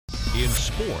In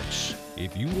sports,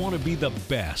 if you want to be the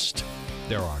best,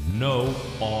 there are no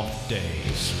off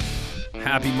days.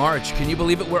 Happy March. Can you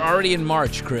believe it? We're already in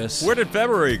March, Chris. Where did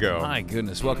February go? My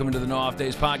goodness. Welcome into the No Off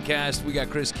Days podcast. We got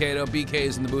Chris Cato. BK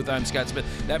is in the booth. I'm Scott Smith.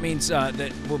 That means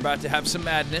that we're about to have some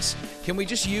madness. Can we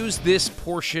just use this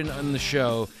portion on the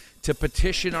show to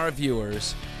petition our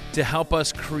viewers to help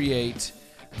us create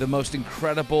the most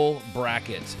incredible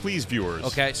bracket? Please, viewers.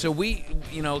 Okay, so we,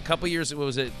 a couple years,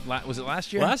 was it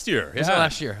last year? Last year, Was it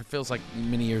last year? It feels like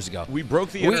many years ago. We broke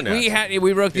the internet.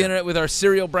 We broke the internet with our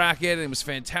cereal bracket, and it was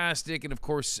fantastic. And, of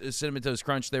course, Cinnamon Toast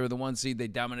Crunch, they were the 1 seed. They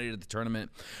dominated the tournament.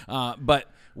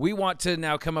 But we want to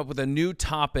now come up with a new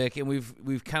topic, and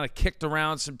we've kind of kicked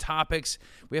around some topics.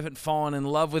 We haven't fallen in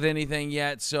love with anything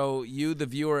yet. So you, the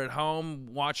viewer at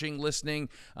home, watching, listening,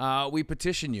 we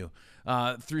petition you.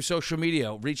 Through social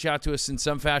media, reach out to us in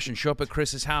some fashion. Show up at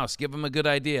Chris's house, give him a good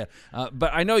idea.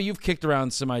 But I know you've kicked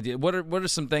around some ideas. What are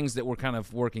some things that we're kind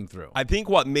of working through? I think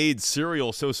what made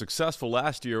cereal so successful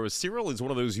last year was cereal is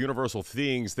one of those universal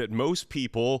things that most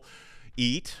people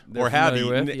eat or have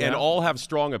eaten and all have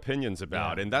strong opinions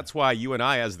about. And that's why you and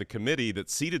I, as the committee that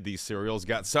seeded these cereals,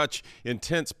 got such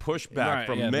intense pushback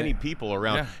from many people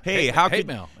around, hey, how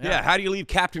do you leave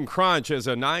Captain Crunch as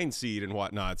a 9 seed and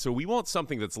whatnot? So we want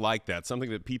something that's like that, something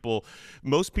that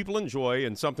most people enjoy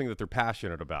and something that they're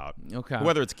passionate about. Okay.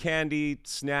 Whether it's candy,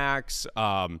 snacks,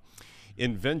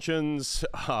 inventions,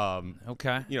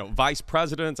 vice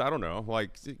presidents, I don't know,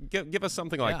 like give us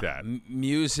something like that.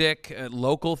 Music,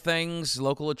 local things,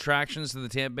 local attractions to the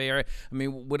Tampa Bay area. I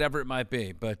mean, whatever it might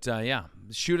be. But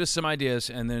shoot us some ideas,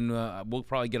 and then we'll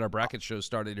probably get our bracket show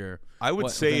started here. I would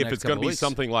say if it's going to be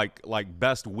something like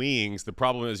best wings, the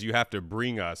problem is you have to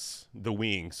bring us the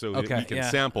wings so that we can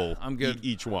sample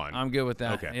each one. I'm good with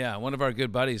that. Okay. Yeah, one of our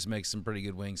good buddies makes some pretty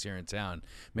good wings here in town.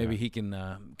 Maybe he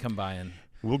can come by and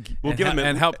We'll give him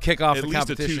and help kick off at the least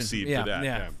competition. A 2 seed for that.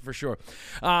 Yeah, for sure.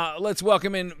 Let's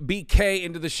welcome in BK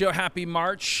into the show. Happy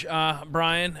March,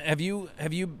 Brian. Have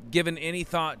you given any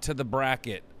thought to the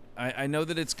bracket? I know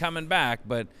that it's coming back,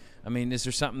 but I mean, is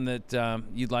there something that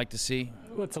you'd like to see?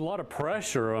 Well, it's a lot of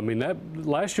pressure. I mean, that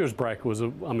last year's bracket was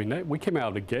we came out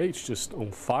of the gates just on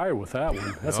fire with that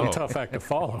one. That's a tough act to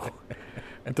follow.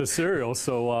 At the cereal,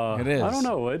 so it is. I don't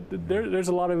know. There's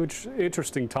a lot of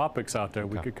interesting topics out there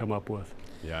we could come up with.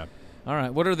 Yeah. All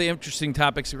right. What are the interesting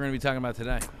topics we're going to be talking about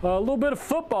today? A little bit of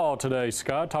football today,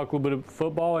 Scott. Talk a little bit of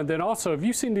football, and then also, have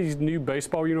you seen these new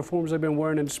baseball uniforms they've been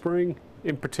wearing in the spring?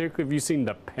 In particular, have you seen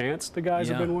the pants the guys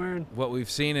have been wearing? What we've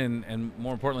seen, and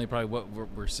more importantly, probably what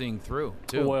we're seeing through,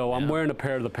 too. Well, I'm wearing a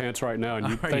pair of the pants right now,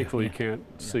 and thankfully you can't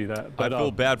see that. But I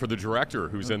feel bad for the director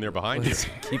who's in there behind you.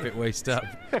 Keep it waist up.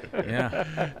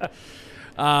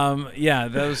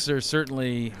 Those are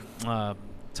certainly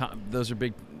those are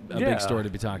big story to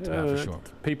be talked about for sure.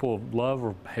 People love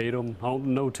or hate them. I don't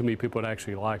know too many people that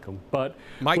actually like them. But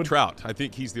Mike Trout, I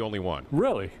think he's the only one.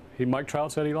 Really? Mike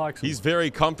Trout said he likes them. He's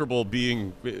very comfortable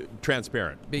being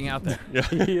transparent. Being out there.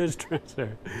 He is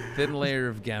transparent. Thin layer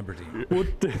of gabardine.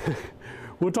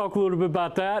 We'll talk a little bit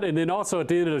about that, and then also at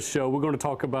the end of the show, we're going to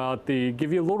talk about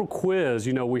give you a little quiz.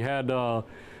 We had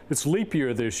it's leap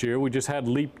year this year. We just had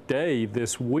leap day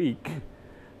this week.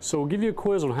 So we'll give you a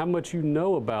quiz on how much you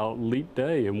know about leap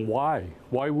day and why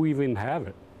we even have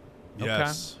it.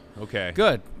 Yes. Okay.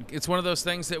 Good. It's one of those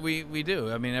things that we do.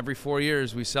 I mean, every 4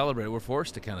 years we celebrate. We're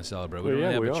forced to kind of celebrate. We don't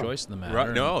really have a choice in the matter.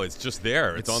 Right. No, it's just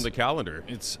there. It's on the calendar.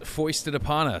 It's foisted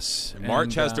upon us.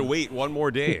 March has to wait one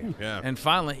more day. Yeah. And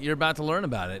finally, you're about to learn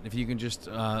about it. If you can just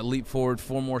leap forward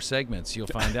 4 more segments, you'll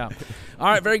find out. All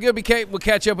right, very good, BK. We'll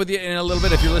catch up with you in a little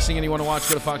bit. If you're listening and you want to watch,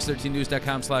 go to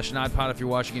fox13news.com/nodpod. If you're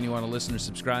watching and you want to listen or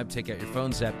subscribe, take out your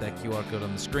phone, zap that QR code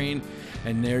on the screen,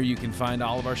 and there you can find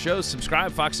all of our shows.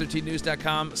 Subscribe,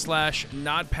 fox13news.com/nodpod.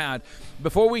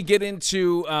 Before we get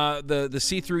into the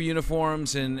see-through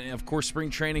uniforms and, of course, spring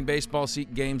training baseball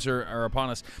games are upon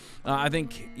us, I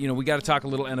think we got to talk a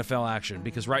little NFL action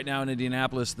because right now in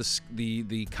Indianapolis,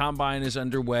 the combine is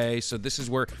underway. So this is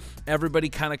where everybody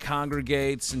kind of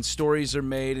congregates and stories are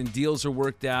made and deals are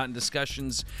worked out and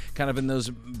discussions kind of in those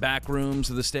back rooms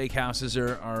of the steakhouses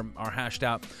are hashed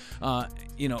out.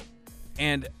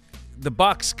 And the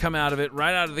Bucks come out of it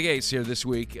right out of the gates here this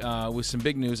week with some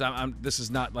big news. This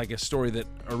is not like a story that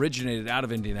originated out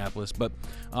of Indianapolis, but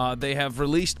they have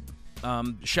released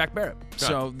Shaq Barrett.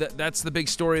 So that's the big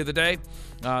story of the day,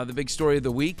 the big story of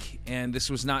the week, and this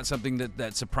was not something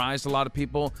that surprised a lot of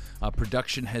people.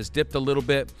 Production has dipped a little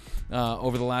bit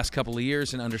over the last couple of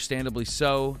years, and understandably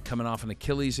so, coming off an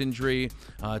Achilles injury.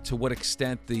 To what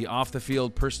extent the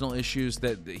off-the-field personal issues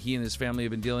that he and his family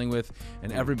have been dealing with,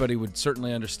 and everybody would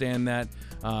certainly understand that,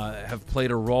 have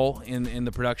played a role in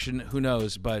the production. Who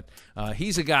knows? But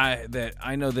he's a guy that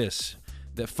I know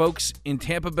that folks in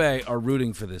Tampa Bay are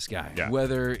rooting for this guy,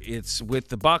 whether it's with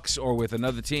the Bucks or with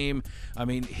another team. I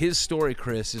mean, his story,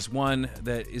 Chris, is one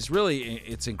that is really,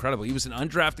 it's incredible. He was an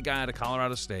undrafted guy out of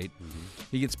Colorado State.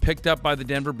 He gets picked up by the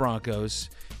Denver Broncos.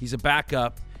 He's a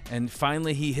backup, and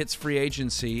finally he hits free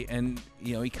agency, and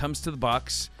he comes to the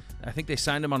Bucks. I think they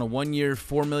signed him on a 1-year,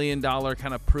 $4 million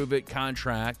kind of prove-it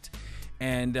contract.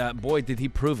 And, boy, did he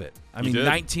prove it. I mean,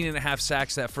 19 and a half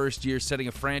sacks that first year, setting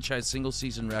a franchise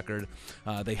single-season record.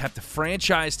 They have to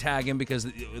franchise tag him because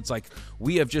it's like,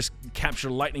 we have just captured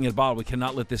lightning in a bottle. We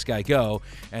cannot let this guy go.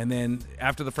 And then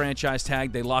after the franchise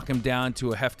tag, they lock him down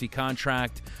to a hefty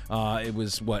contract. It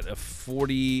was, what, a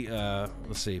 40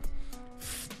 let's see.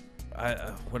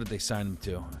 What did they sign him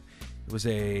to? It was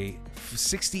a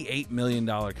 $68 million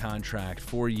contract,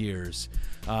 4 years.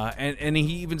 And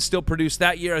he even still produced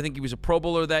that year. I think he was a Pro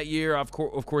Bowler that year. Of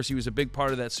course, he was a big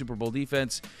part of that Super Bowl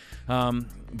defense.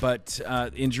 But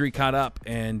injury caught up,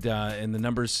 and the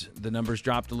numbers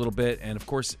dropped a little bit. And of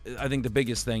course, I think the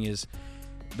biggest thing is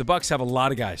the Bucks have a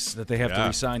lot of guys that they have to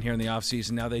re-sign here in the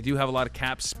offseason. Now they do have a lot of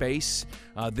cap space.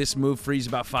 This move frees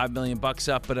about $5 million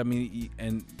up, but I mean,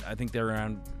 and I think they're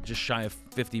around just shy of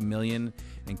 $50 million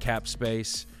in cap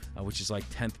space, which is like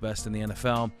 10th best in the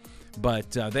NFL.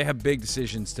 But they have big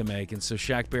decisions to make, and so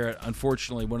Shaq Barrett,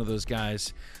 unfortunately, one of those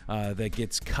guys that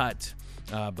gets cut.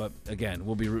 But again,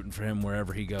 we'll be rooting for him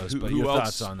wherever he goes. But your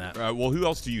thoughts on that? Well, who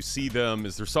else do you see them?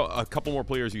 Is there a couple more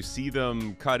players you see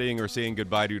them cutting or saying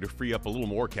goodbye to free up a little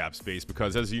more cap space?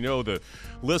 Because as you know, the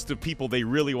list of people they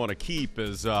really want to keep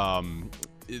is there are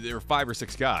 5 or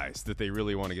 6 guys that they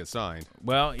really want to get signed.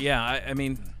 Well, yeah, I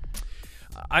mean,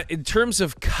 in terms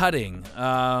of cutting,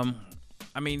 I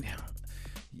mean,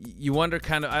 you wonder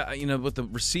kind of, what the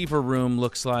receiver room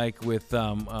looks like with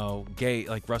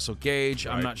like Russell Gage.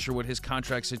 Right. I'm not sure what his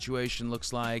contract situation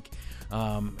looks like.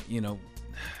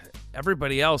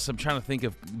 Everybody else, I'm trying to think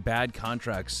of bad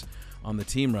contracts on the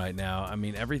team right now. I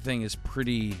mean, everything is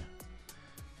pretty.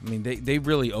 I mean, they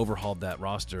really overhauled that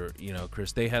roster,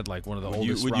 Chris. They had like one of the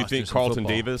oldest Would you think Carlton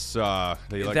Davis, they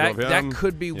let go of him? That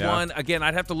could be one. Again,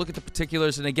 I'd have to look at the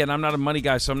particulars. And again, I'm not a money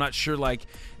guy, so I'm not sure like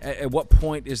at what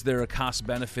point is there a cost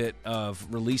benefit of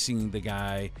releasing the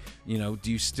guy? Do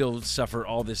you still suffer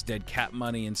all this dead cap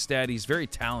money instead? He's very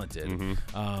talented.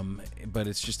 But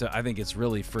it's just, I think it's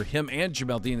really for him and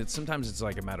Jamel Dean, sometimes it's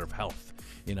like a matter of health.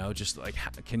 Just like,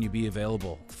 can you be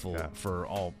available for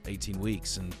all 18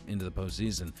 weeks and into the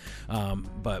postseason?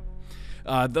 But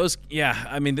those,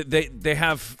 I mean, they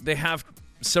have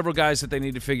several guys that they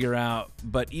need to figure out.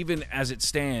 But even as it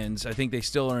stands, I think they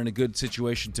still are in a good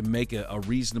situation to make a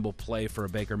reasonable play for a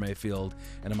Baker Mayfield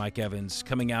and a Mike Evans.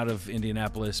 Coming out of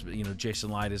Indianapolis, Jason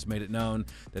Light has made it known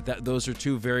that those are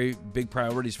 2 very big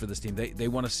priorities for this team. They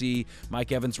want to see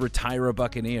Mike Evans retire a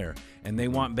Buccaneer, and they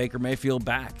want Baker Mayfield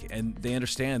back. And they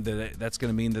understand that that's going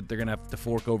to mean that they're going to have to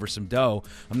fork over some dough.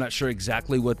 I'm not sure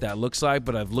exactly what that looks like,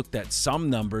 but I've looked at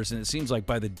some numbers, and it seems like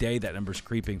by the day that number's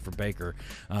creeping for Baker,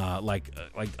 like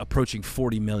approaching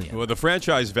 $40 million. Well, the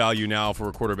franchise value now for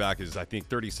a quarterback is, I think,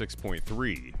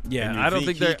 36.3. Yeah, I don't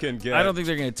think they're going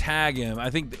to tag him. I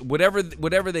think whatever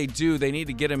they do, they need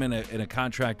to get him in a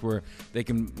contract where they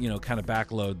can kind of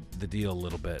backload the deal a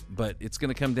little bit. But it's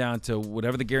going to come down to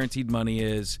whatever the guaranteed money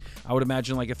is. I would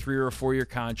imagine like a 3 or 4 year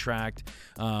contract.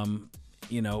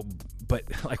 But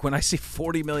like when I see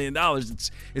 $40 million,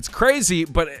 it's crazy.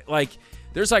 But like,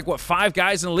 there's like 5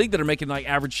 guys in the league that are making like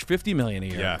average $50 million a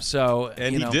year. Yeah. So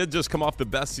he did just come off the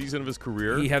best season of his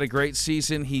career. He had a great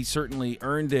season. He certainly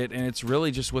earned it, and it's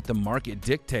really just what the market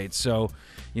dictates. So,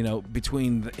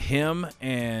 between him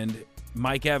and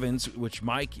Mike Evans, which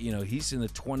Mike, he's in the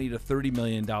 $20 to $30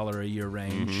 million a year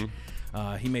range.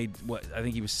 He made I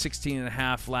think he was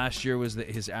 16.5 last year was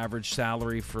his average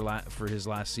salary for his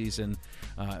last season.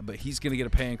 But he's going to get a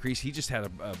pay increase. He just had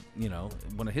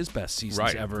one of his best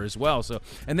seasons ever as well. So,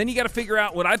 and then you got to figure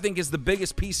out what I think is the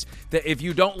biggest piece that if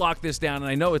you don't lock this down, and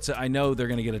I know they're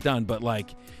going to get it done, but like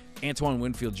Antoine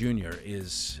Winfield Jr.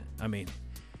 is, I mean,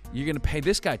 you're going to pay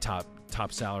this guy top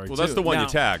salary. Well, that's the one you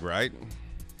tag, right?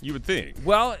 You would think.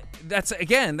 Well, that's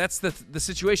the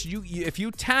situation. You if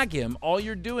you tag him, all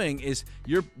you're doing is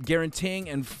you're guaranteeing,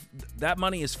 and that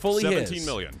money is fully his. $17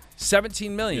 million.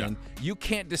 $17 million. Yeah. You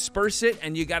can't disperse it,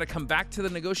 and you got to come back to the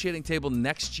negotiating table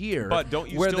next year. But don't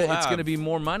you where still have, it's going to be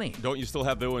more money? Don't you still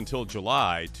have though until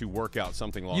July to work out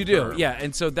something long term? You do, yeah.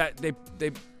 And so that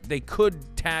they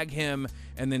could tag him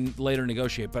and then later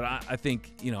negotiate. But I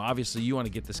think, obviously you want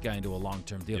to get this guy into a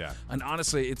long-term deal. Yeah. And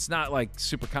honestly, it's not like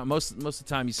super most of the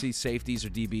time you see safeties or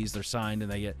DBs, they're signed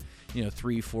and they get,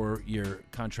 3-4 year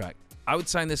contract. I would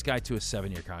sign this guy to a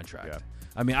 7-year contract. Yeah.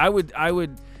 I mean,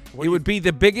 it would be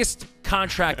the biggest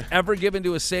contract ever given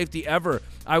to a safety ever.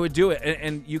 I would do it.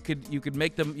 And you could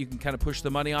make them, you can kind of push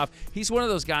the money off. He's one of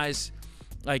those guys,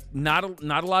 like not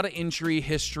a lot of injury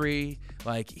history.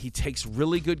 Like, he takes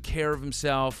really good care of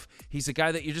himself. He's a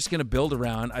guy that you're just going to build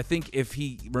around. I think if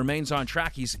he remains on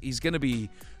track, he's going to be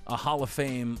a Hall of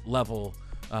Fame level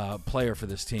player for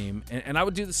this team. And I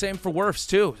would do the same for Wirfs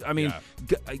too. I mean,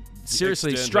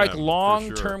 seriously, strike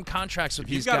long-term contracts with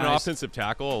these guys. You've got an offensive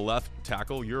tackle, a left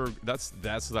tackle.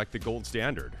 That's like the gold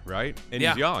standard, right? And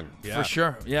he's young. Yeah. For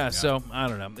sure. Yeah. So I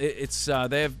don't know. It's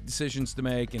they have decisions to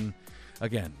make, and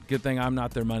again, good thing I'm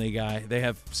not their money guy. They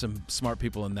have some smart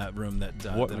people in that room that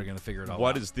are going to figure it all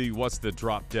out. What's the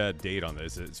drop dead date on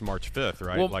this? It's March 5th,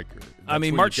 right? Well,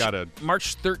 March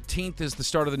 13th is the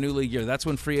start of the new league year. That's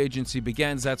when free agency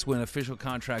begins. That's when official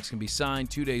contracts can be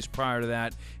signed. 2 days prior to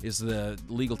that is the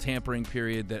legal tampering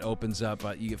period that opens up.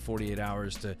 You get 48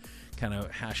 hours to kind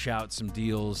of hash out some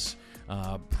deals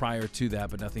prior to that,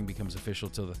 but nothing becomes official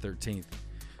till the 13th.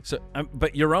 So,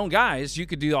 but your own guys, you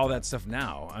could do all that stuff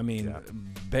now. I mean,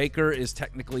 Baker is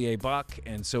technically a Buck,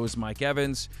 and so is Mike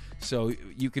Evans. So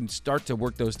you can start to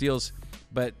work those deals,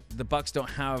 but the Bucks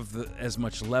don't have as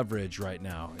much leverage right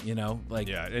now.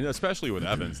 And especially with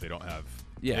Evans, they don't have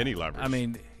any leverage. I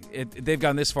mean, they've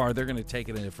gone this far; they're going to take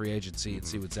it into free agency and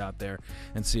see what's out there,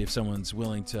 and see if someone's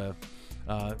willing to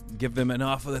give them an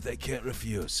offer that they can't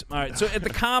refuse. All right. So at the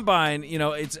Combine,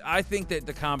 I think that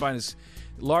the Combine is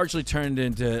largely turned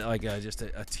into like just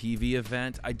a TV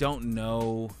event. I don't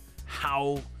know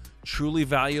how truly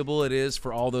valuable it is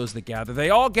for all those that gather.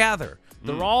 They all gather.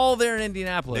 They're all there in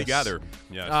Indianapolis. They gather,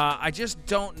 yes. I just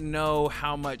don't know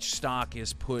how much stock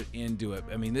is put into it.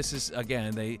 I mean, this is,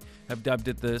 again, they have dubbed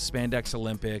it the Spandex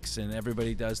Olympics, and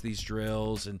everybody does these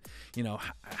drills, and,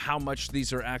 how much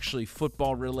these are actually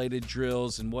football-related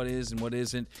drills and what is and what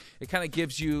isn't. It kind of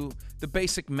gives you the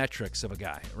basic metrics of a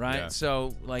guy, right? Yeah.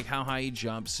 So, like how high he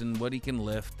jumps and what he can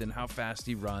lift and how fast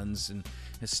he runs and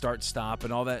his start-stop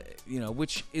and all that,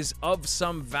 which is of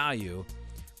some value.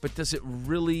 But does it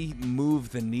really move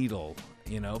the needle?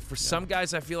 For some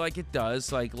guys, I feel like it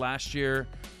does. Like last year,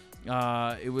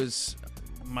 it was,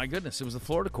 my goodness, it was the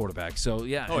Florida quarterback. So,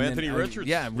 yeah. Oh, Anthony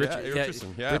Richardson.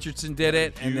 Richardson. Richardson did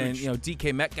it. And then,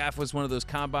 DK Metcalf was one of those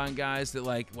combine guys that,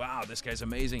 like, wow, this guy's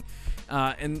amazing.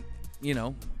 And,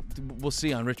 we'll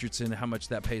see on Richardson how much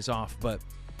that pays off. But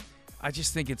I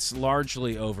just think it's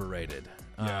largely overrated.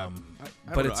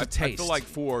 But it's a taste. I feel like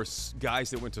for guys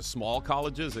that went to small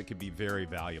colleges, it could be very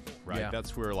valuable, right? Yeah.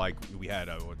 That's where, like, we had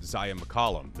Zion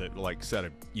McCollum that, like, set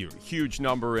a huge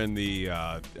number in the,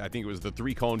 I think it was the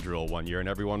 3-cone drill one year, and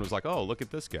everyone was like, oh, look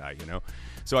at this guy,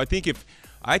 So I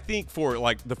think for,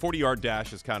 like, the 40-yard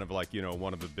dash is kind of like,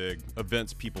 one of the big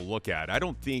events people look at. I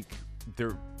don't think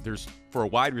there's for a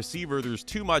wide receiver, there's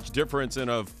too much difference in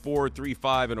a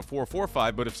 4.35 and a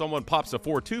 4.45. But if someone pops a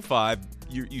 4.25,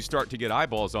 you start to get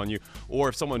eyeballs on you. Or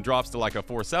if someone drops to like a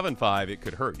 4.75, it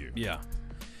could hurt you. Yeah.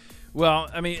 Well,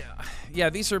 I mean,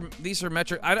 these are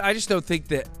metrics. I just don't think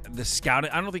that the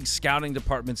scouting. I don't think scouting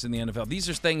departments in the NFL. These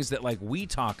are things that like we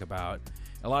talk about.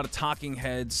 A lot of talking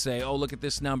heads say, "Oh, look at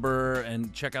this number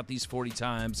and check out these 40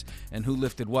 times and who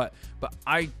lifted what." But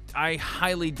I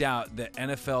highly doubt that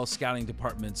NFL scouting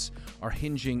departments are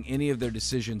hinging any of their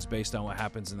decisions based on what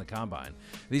happens in the combine.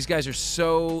 These guys are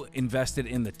so invested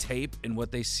in the tape and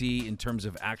what they see in terms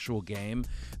of actual game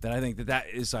that I think that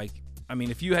is like. I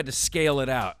mean, if you had to scale it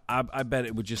out, I bet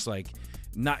it would just like.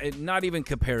 Not even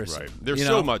comparison. Right. There's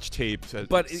so much tape.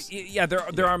 But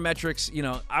there are metrics.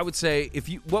 I would say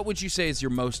what would you say is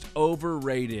your most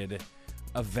overrated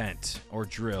event or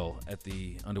drill at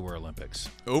the Underwear Olympics?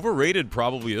 Overrated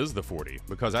probably is the 40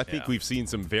 because I think we've seen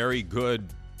some very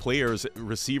good players,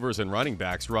 receivers, and running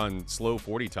backs run slow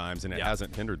 40 times, and it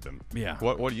hasn't hindered them. Yeah.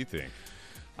 What do you think?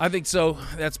 I think so.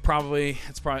 It's probably.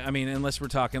 I mean, unless we're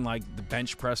talking like the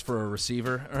bench press for a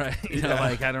receiver, right? You know,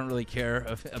 like I don't really care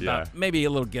about maybe a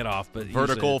little get off, but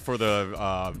vertical for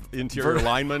the interior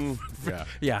lineman.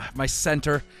 Yeah, my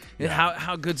center. Yeah.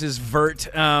 How good's his vert?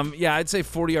 I'd say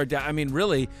 40-yard dash. I mean,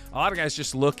 really, a lot of guys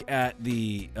just look at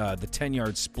the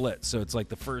 10-yard split. So it's like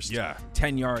the first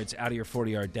 10 yards out of your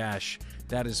 40-yard dash.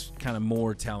 That is kind of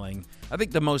more telling. I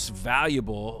think the most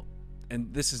valuable.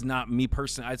 And this is not me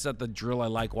personally. It's not the drill I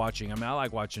like watching. I mean, I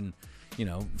like watching,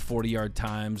 40-yard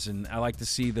times, and I like to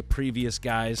see the previous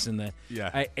guys and the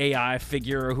AI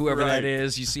figure or whoever that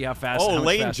is. You see how fast. Oh,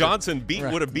 Lane Johnson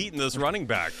would have beaten this running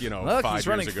back. 5 years ago. He's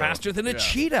running faster than a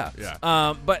cheetah.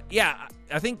 Yeah. But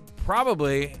I think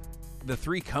probably the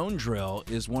 3-cone drill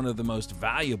is one of the most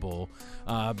valuable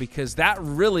because that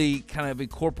really kind of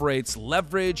incorporates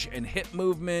leverage and hip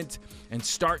movement and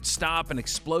start-stop and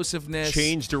explosiveness.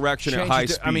 Change direction at high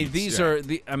speed. I mean, these are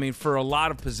for a lot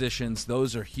of positions,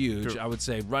 those are huge. I would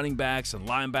say running backs and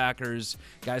linebackers,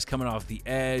 guys coming off the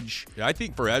edge. Yeah, I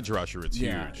think for edge rusher, it's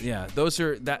huge. Yeah,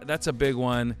 that's a big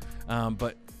one.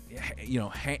 But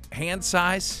hand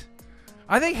size.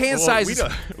 I think hand size.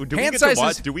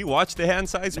 Do we watch the hand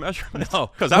size measurement?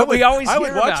 No, because we always hear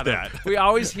about that. We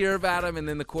always hear about him, and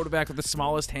then the quarterback with the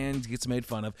smallest hands gets made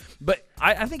fun of. But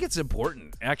I think it's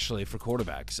important actually for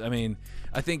quarterbacks. I mean,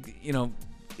 I think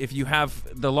if you have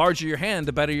the larger your hand,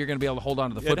 the better you're going to be able to hold on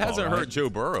to the football. It hasn't hurt Joe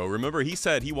Burrow. Remember, he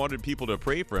said he wanted people to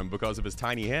pray for him because of his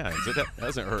tiny hands. It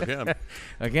hasn't hurt him.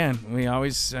 Again, we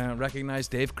always recognize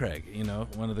Dave Craig,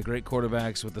 one of the great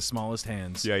quarterbacks with the smallest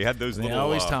hands. Yeah, he had those little.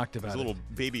 Always talked about little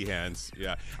baby hands.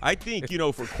 Yeah, I think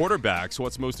for quarterbacks,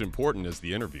 what's most important is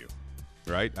the interview,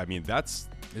 right? I mean,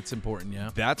 it's important, yeah.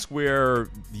 That's where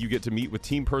you get to meet with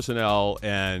team personnel,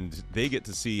 and they get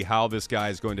to see how this guy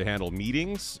is going to handle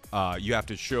meetings. You have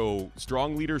to show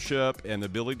strong leadership and the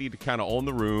ability to kind of own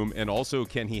the room, and also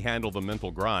can he handle the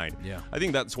mental grind. Yeah. I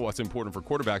think that's what's important for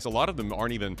quarterbacks. A lot of them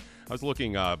aren't even – I was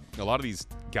looking a lot of these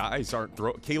guys aren't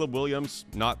 – Caleb Williams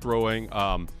not throwing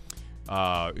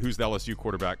who's the LSU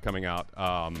quarterback coming out?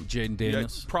 Jaden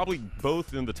Daniels. Probably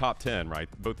both in the top 10, right?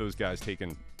 Both those guys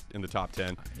taken – in the top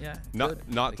 10. Yeah.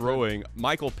 Not throwing.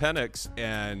 Michael Penix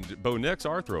and Bo Nix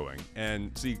are throwing.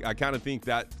 And see, I kind of think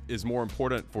that is more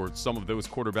important for some of those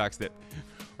quarterbacks that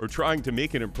are trying to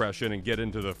make an impression and get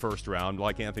into the first round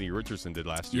like Anthony Richardson did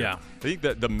last year. Yeah. I think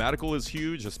that the medical is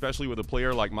huge, especially with a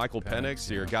player like Michael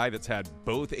Penix. You're a guy that's had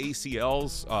both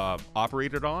ACLs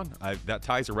operated on. That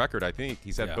ties a record, I think.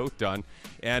 He's had both done.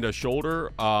 And a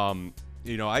shoulder. I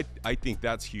think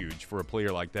that's huge for a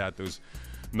player like that. Those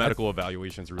medical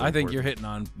evaluations are really I think important. you're hitting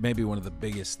on maybe one of the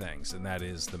biggest things, and that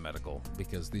is the medical,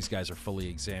 because these guys are fully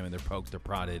examined, they're poked, they're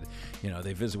prodded,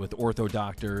 they visit with ortho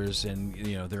doctors, and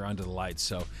they're under the lights.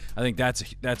 So I think that's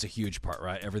a huge part,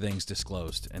 right? Everything's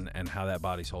disclosed and how that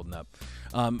body's holding up.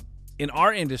 In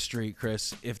our industry,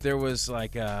 Chris, if there was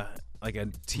like a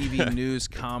TV news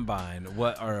combine,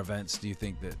 what are events do you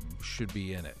think that should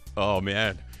be in it? Oh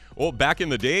man. Well, back in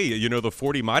the day, the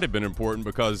 40 might have been important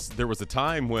because there was a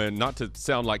time when, not to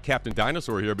sound like Captain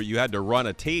Dinosaur here, but you had to run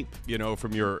a tape,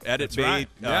 from your edit bay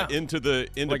into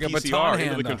like PCR,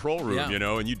 into the control room,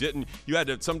 and you had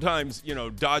to sometimes,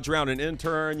 dodge around an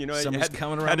intern,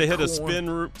 had to hit a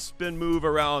spin move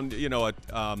around,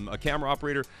 a camera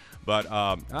operator. But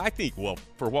I think,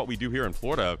 for what we do here in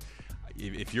Florida,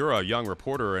 if you're a young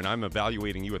reporter and I'm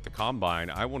evaluating you at the combine,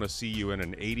 I want to see you in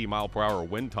an 80-mile-per-hour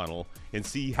wind tunnel and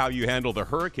see how you handle the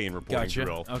hurricane reporting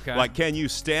drill. Okay. Like, can you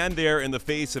stand there in the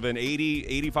face of an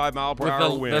 80,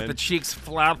 85-mile-per-hour wind? With the cheeks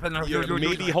flapping.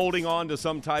 Maybe holding on to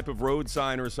some type of road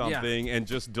sign or something and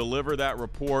just deliver that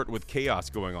report with chaos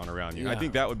going on around you. Yeah. I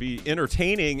think that would be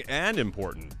entertaining and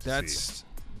important.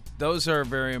 Those are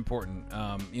very important.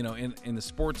 In the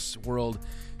sports world,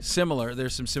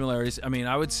 there's some similarities. I mean,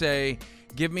 I would say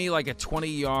give me like a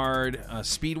 20-yard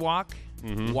speed walk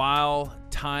while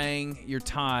tying your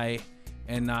tie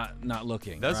and not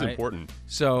looking. That's important.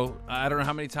 So I don't know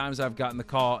how many times I've gotten the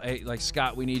call, hey, like,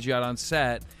 Scott, we need you out on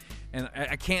set. And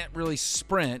I can't really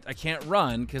sprint. I can't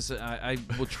run because I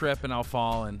will trip and I'll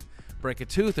fall and break a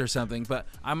tooth or something, but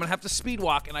I'm gonna have to speed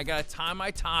walk, and I gotta tie my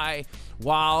tie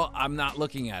while I'm not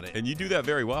looking at it. And you do that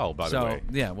very well, by the way.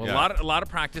 A lot of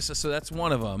practice. So that's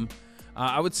one of them.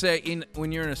 I would say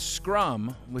when you're in a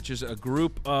scrum, which is a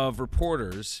group of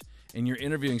reporters, and you're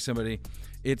interviewing somebody,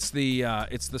 it's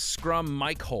the scrum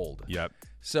mic hold. Yep.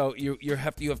 So you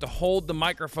have to hold the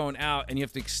microphone out, and you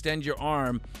have to extend your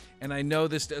arm. And I know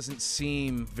this doesn't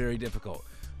seem very difficult,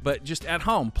 but just at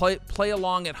home, play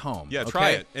along at home. Yeah,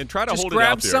 try it and try to just hold it out there.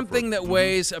 Grab something that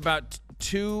weighs about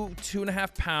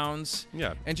 2.5 pounds.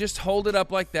 Yeah. And just hold it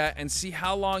up like that and see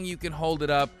how long you can hold it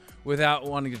up without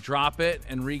wanting to drop it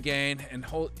and regain and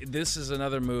hold. This is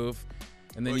another move.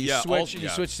 And then you switch to the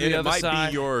other side. It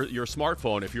might be your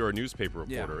smartphone if you're a newspaper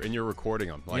reporter and you're recording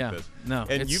them like this. No,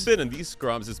 and you've been in these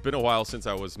scrums. It's been a while since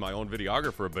I was my own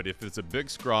videographer, but if it's a big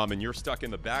scrum and you're stuck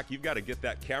in the back, you've got to get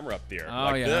that camera up there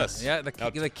like this. Yeah, the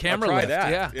camera try lift.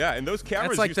 That. Yeah, and those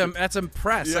cameras. That's a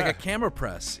press, like a camera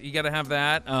press. You got to have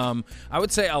that. I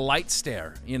would say a light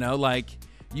stare. Like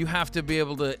you have to be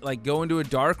able to like go into a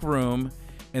dark room,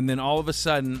 and then all of a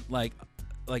sudden like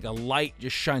a light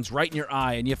just shines right in your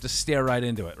eye and you have to stare right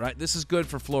into it, right? This is good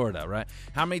for Florida, right?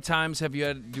 How many times have you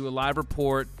had to do a live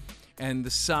report and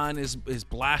the sun is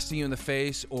blasting you in the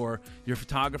face, or your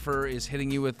photographer is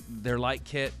hitting you with their light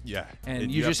kit? Yeah.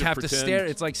 And you just have to stare.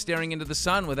 It's like staring into the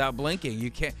sun without blinking. You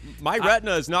can't. My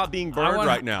retina is not being burned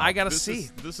right now. I got to see.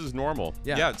 This is normal.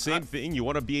 Yeah, same thing. You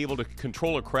want to be able to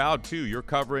control a crowd, too. You're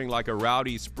covering like a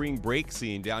rowdy spring break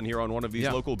scene down here on one of these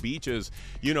local beaches.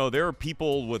 There are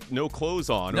people with no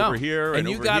clothes on over here. And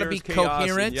you got to be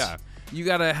coherent. Yeah. You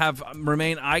got to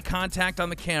remain eye contact on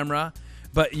the camera.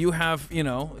 But you have,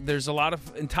 there's a lot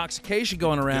of intoxication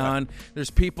going around. Yeah. There's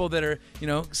people that are,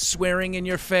 swearing in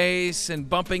your face and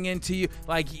bumping into you.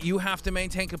 Like, you have to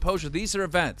maintain composure. These are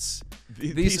events.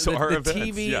 These are events,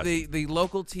 TV, yes. the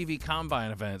local TV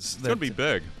combine events. It's going to be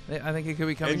big. I think it could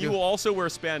be coming. And you will also wear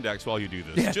spandex while you do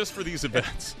this, just for these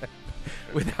events.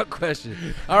 Without question.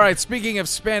 All right, speaking of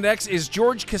spandex, is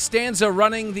George Costanza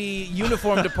running the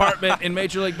uniform department in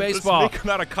Major League Baseball? Let's make them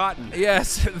out of cotton.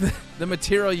 Yes, the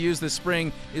material used this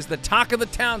spring is the talk of the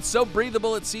town, so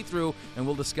breathable it's see-through, and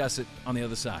we'll discuss it on the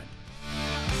other side.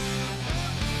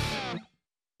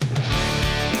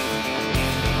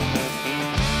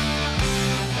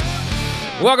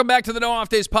 Welcome back to the No Off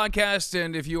Days podcast,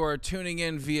 and if you are tuning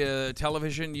in via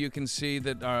television, you can see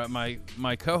that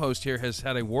my co-host here has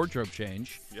had a wardrobe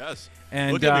change. Yes,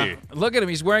 and look at me. Look at him.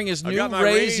 He's wearing his new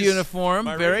Rays uniform.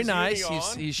 Very nice.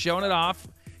 He's showing it off.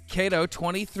 Cato,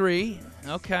 23.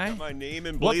 Okay. Got my name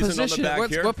emblazoned on the back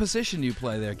here. What position do you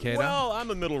play there, Cato? Well,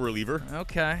 I'm a middle reliever.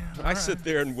 Okay. I sit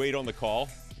there and wait on the call.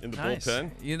 In the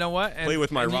bullpen. You know what? Play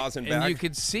with my rosin bag. And you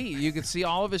could see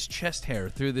all of his chest hair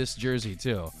through this jersey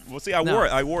too. Well, see, I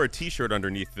wore a T-shirt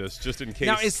underneath this just in case.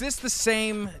 Now, is this the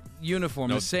same uniform,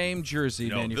 the same jersey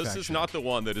manufacturer? This is not the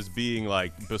one that is being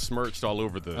like besmirched all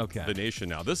over the nation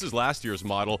now. This is last year's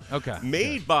model. Okay.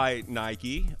 Made by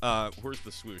Nike. Where's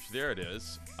the swoosh? There it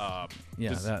is.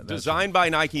 That's designed by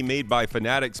Nike, made by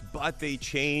Fanatics, but they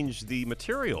changed the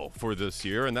material for this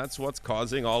year, and that's what's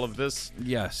causing all of this.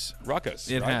 Yes. Ruckus.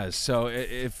 It has. So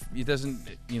if it doesn't,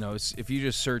 if you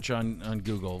just search on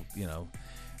Google,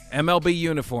 MLB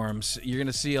uniforms, you're going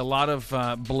to see a lot of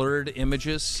blurred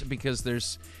images because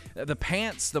there's the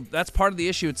pants. That's part of the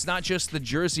issue. It's not just the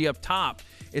jersey up top.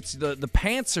 It's the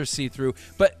pants are see-through.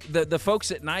 But the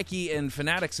folks at Nike and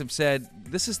Fanatics have said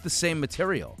this is the same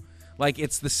material. Like,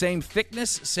 it's the same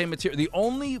thickness, same material. The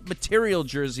only material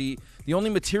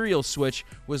switch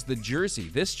was the jersey,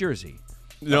 this jersey.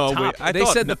 No, wait. They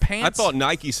said the pants. I thought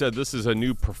Nike said this is a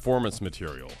new performance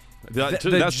material. That's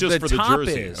just for the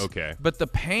jersey. Okay. But the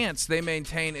pants they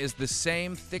maintain is the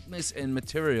same thickness and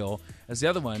material as the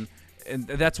other one. And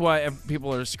that's why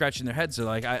people are scratching their heads. They're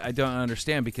like, I don't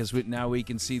understand, because now we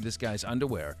can see this guy's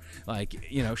underwear. Like,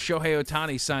 Shohei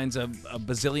Ohtani signs a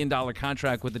bazillion-dollar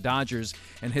contract with the Dodgers,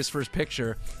 and his first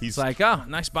picture, he's like, oh,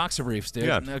 nice boxer briefs, dude.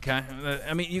 Yeah. Okay.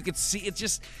 I mean, you could see it's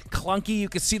just clunky. You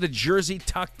could see the jersey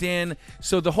tucked in.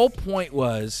 So the whole point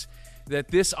was that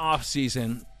this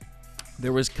offseason,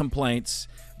 there was complaints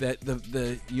that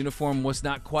the uniform was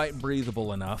not quite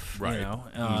breathable enough, right?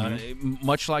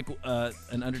 Much like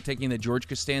an undertaking that George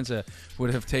Costanza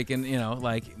would have taken,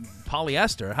 like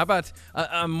polyester. How about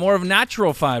more of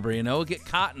natural fiber? Get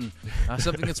cotton,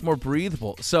 something that's more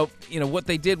breathable. So what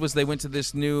they did was they went to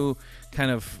this new kind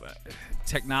of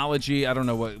technology. I don't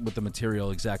know what the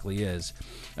material exactly is,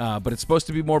 but it's supposed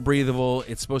to be more breathable.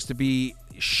 It's supposed to be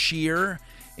sheer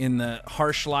in the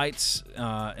harsh lights,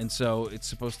 and so it's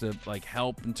supposed to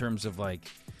help in terms of I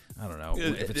don't know.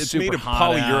 If it's super made of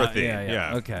hot polyurethane.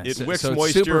 Yeah. Okay. It wicks so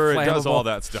moisture. It does all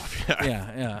that stuff.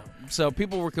 Yeah. So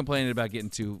people were complaining about getting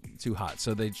too hot,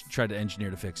 so they tried to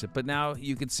engineer to fix it. But now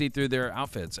you can see through their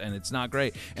outfits, and it's not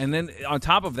great. And then on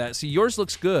top of that, see, yours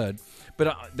looks good,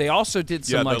 but they also did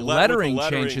some lettering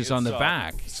changes on the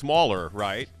back. Smaller,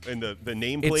 right? And the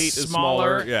nameplate is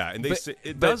smaller. Yeah, and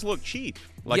it does look cheap.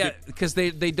 Because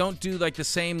they don't do the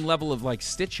same level of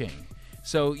stitching.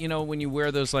 So when you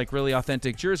wear those really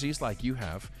authentic jerseys like you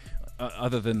have,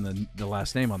 other than the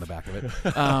last name on the back of it.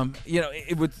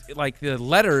 It would like the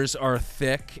letters are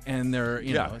thick and they're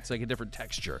it's like a different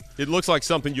texture. It looks like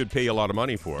something you'd pay a lot of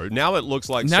money for. Now it looks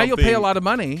like you'll pay a lot of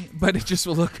money, but it just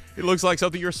will look. It looks like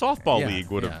something your softball league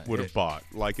would have bought,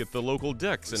 like at the local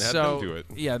Dick's, and had them do it.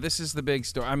 Yeah, this is the big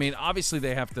story. I mean, obviously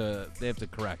they have to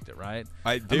correct it, right?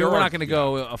 We're not going to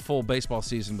go a full baseball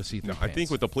season with see-through pants. I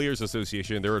think with the Players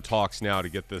Association, there are talks now to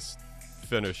get this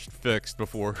fixed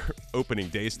before opening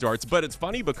day starts. But it's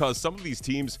funny because some of these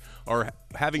teams are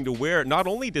having to wear, not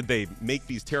only did they make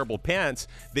these terrible pants,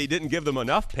 they didn't give them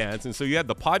enough pants. And so you had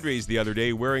the Padres the other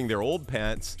day wearing their old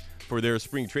pants for their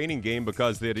spring training game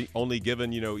because they had only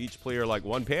given, each player like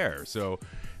one pair. So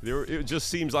it just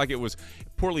seems like it was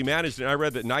poorly managed. And I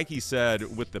read that Nike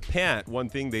said with the pant, one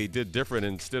thing they did different,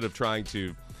 instead of trying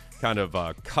to kind of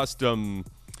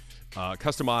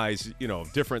customize,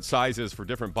 different sizes for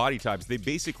different body types, they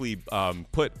basically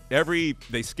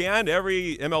they scanned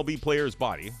every MLB player's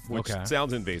body, which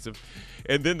sounds invasive,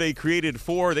 and then they created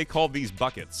they called these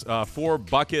buckets, 4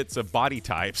 buckets of body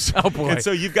types. Oh boy! And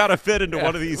so you've got to fit into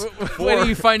one of these 4. Where do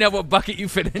you find out what bucket you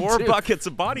fit into? 4 buckets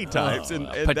of body types. And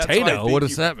potato. That's why I think what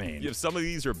does that mean? Some of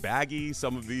these are baggy,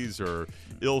 some of these are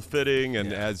ill-fitting,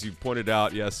 and as you pointed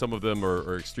out, some of them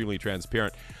are extremely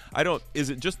transparent. Is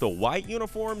it just the white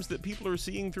uniforms that people are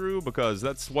seeing through? Because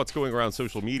that's what's going around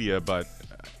social media, but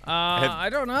I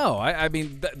don't know. I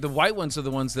mean, the white ones are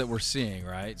the ones that we're seeing,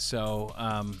 right? So,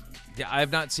 I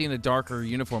have not seen a darker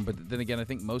uniform, but then again, I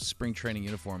think most spring training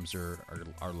uniforms are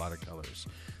a lot of colors.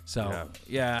 So,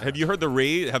 Have you heard the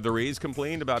Rays? Have the Rays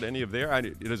complained about any of their?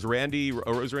 Does Randy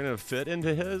Arozarena fit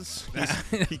into his?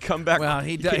 He come back. Well,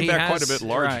 he came back quite a bit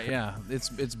larger. Right, yeah,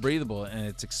 it's breathable and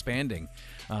it's expanding.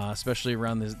 Especially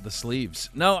around the sleeves.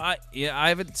 No, I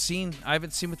haven't seen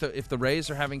if the Rays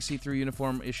are having see-through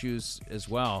uniform issues as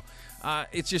well.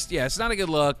 It's just it's not a good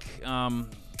look.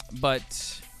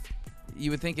 But you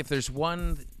would think if there's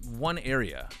one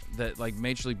area that like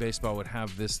Major League Baseball would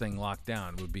have this thing locked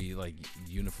down, would be like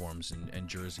uniforms and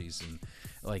jerseys, and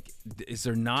like, is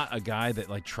there not a guy that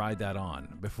like tried that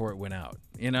on before it went out?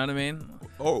 You know what I mean?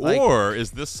 Or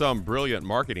is this some brilliant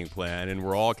marketing plan and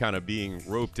we're all kind of being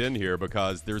roped in here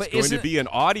because there's going to be an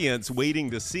audience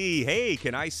waiting to see, hey,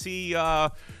 can I see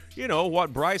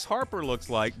what Bryce Harper looks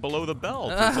like below the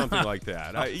belt or something like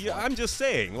that? I'm just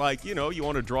saying, like, you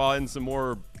want to draw in some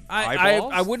more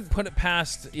eyeballs? I wouldn't put it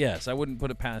past, I wouldn't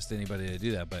put it past anybody to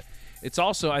do that, but it's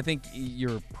also, I think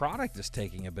your product is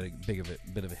taking a bit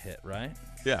of a hit, right?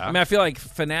 Yeah. I mean, I feel like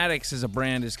Fanatics as a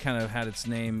brand has kind of had its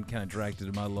name kind of dragged to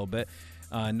the mud a little bit.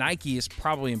 Nike is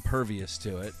probably impervious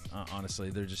to it.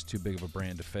 Honestly, they're just too big of a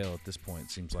brand to fail at this point,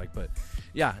 it seems like. But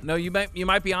yeah, no, you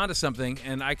might be onto something,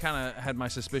 and I kind of had my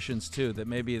suspicions too that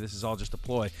maybe this is all just a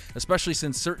ploy, especially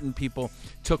since certain people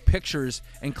took pictures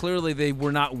and clearly they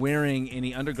were not wearing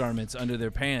any undergarments under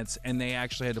their pants, and they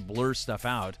actually had to blur stuff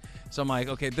out. So I'm like,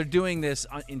 okay, they're doing this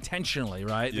intentionally,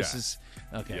 right? Yeah. This is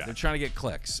okay. Yeah. They're trying to get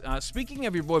clicks. Speaking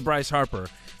of your boy Bryce Harper,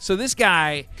 so this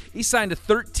guy, he signed a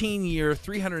 13-year,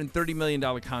 $330 million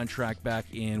contract back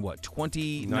in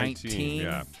 2019?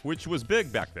 Yeah, which was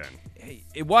big back then.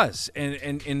 It was, and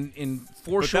in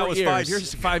 4 short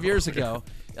years, 5 years ago.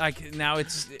 Like now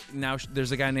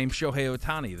there's a guy named Shohei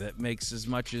Ohtani that makes as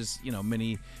much as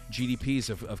many GDPs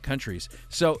of countries.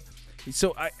 So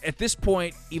at this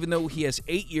point, even though he has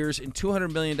 8 years and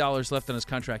 $200 million left on his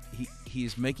contract,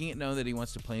 he's making it known that he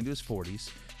wants to play into his 40s.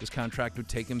 His contract would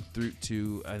take him through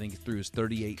his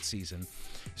 38th season.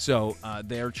 So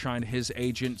they're trying. His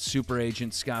agent, super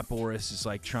agent Scott Boras, is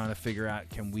like trying to figure out,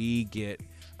 can we get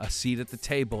a seat at the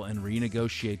table and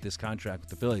renegotiate this contract with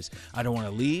the Phillies? I don't want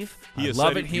to leave. I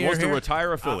love it here. He wants to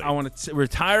retire a Philly. I want to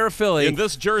retire a Philly in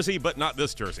this jersey, but not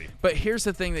this jersey. But here's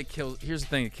the thing that kills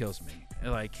me.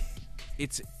 Like,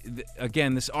 it's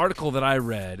again, this article that I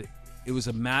read, it was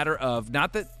a matter of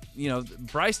not that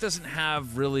Bryce doesn't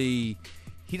have really.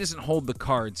 He doesn't hold the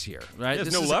cards here, right? He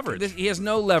has no leverage. He has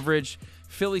no leverage.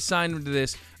 Philly signed him to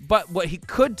this. But what he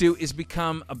could do is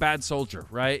become a bad soldier,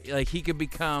 right? Like, he could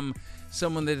become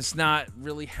someone that is not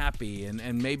really happy,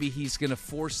 and maybe he's going to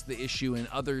force the issue in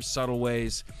other subtle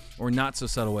ways or not so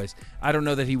subtle ways. I don't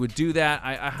know that he would do that.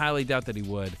 I highly doubt that he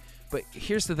would. But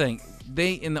here's the thing.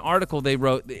 In the article they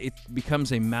wrote, it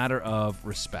becomes a matter of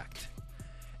respect.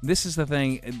 This is the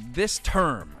thing. This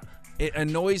term, it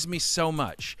annoys me so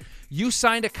much. You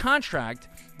signed a contract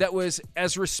that was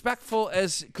as respectful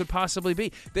as it could possibly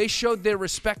be. They showed their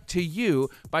respect to you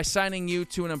by signing you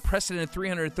to an unprecedented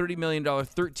 $330 million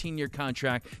 13-year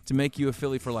contract to make you a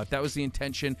Philly for life. That was the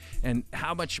intention, and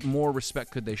how much more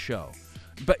respect could they show?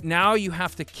 But now you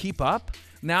have to keep up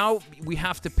Now we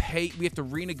have to pay. We have to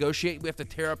renegotiate. We have to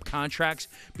tear up contracts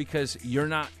because you're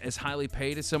not as highly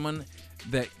paid as someone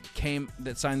that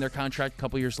signed their contract a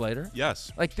couple years later.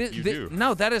 Yes, like you do.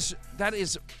 No, that is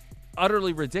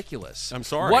utterly ridiculous. I'm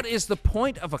sorry. What is the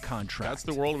point of a contract? That's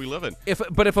the world we live in.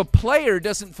 But if a player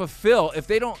doesn't fulfill, if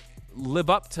they don't live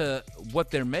up to what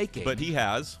they're making, but he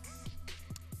has.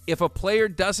 If a player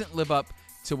doesn't live up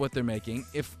to what they're making,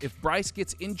 if Bryce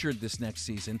gets injured this next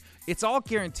season, it's all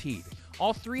guaranteed.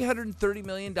 All $330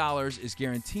 million is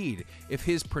guaranteed. If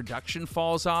his production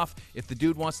falls off, if the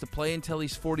dude wants to play until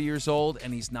he's 40 years old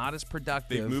and he's not as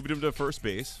productive, they've moved him to first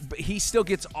base, but he still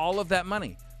gets all of that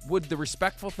money. Would the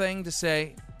respectful thing to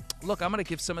say, look, I'm going to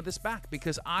give some of this back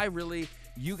because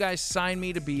you guys signed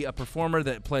me to be a performer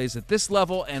that plays at this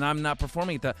level and I'm not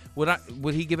performing at that.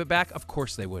 Would he give it back? Of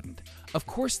course they wouldn't. Of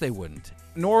course they wouldn't.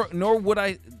 Nor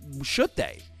should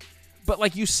they. But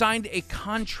like, you signed a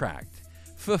contract.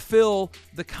 Fulfill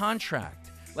the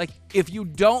contract. Like, if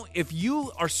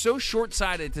you are so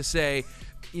short-sighted to say,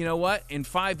 you know what, in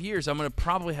 5 years I'm going to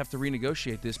probably have to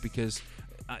renegotiate this because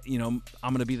I'm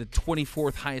going to be the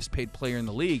 24th highest paid player in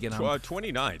the league, and I'm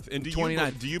 29th. And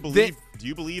do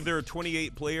you believe there are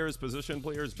 28 position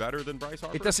players better than Bryce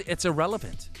Harper? It's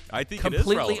irrelevant. I think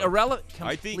completely it is irrelevant.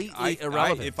 Completely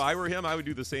irrelevant. If I were him, I would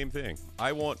do the same thing.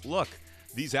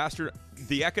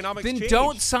 The economics then change.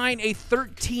 Don't sign a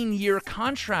 13-year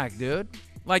contract, dude.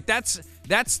 Like, that's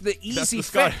the easy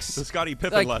fix. The Scottie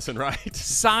Pippen lesson, right?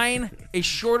 Sign a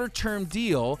shorter-term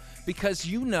deal because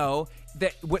you know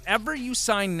that whatever you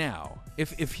sign now,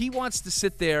 if he wants to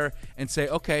sit there and say,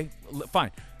 okay,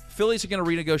 fine, Phillies are going to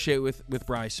renegotiate with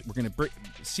Bryce. We're going to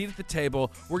seat at the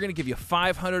table. We're going to give you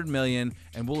 $500 million,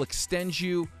 and we'll extend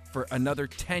you for another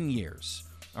 10 years.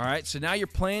 All right, so now you're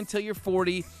playing till you're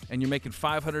 40, and you're making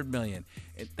 $500 million.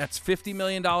 That's $50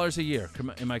 million a year.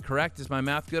 Am I correct? Is my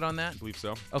math good on that? I believe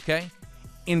so. Okay.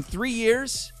 In 3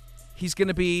 years, he's going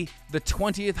to be the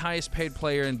 20th highest paid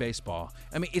player in baseball.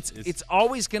 I mean, it's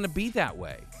always going to be that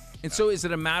way. And so is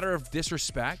it a matter of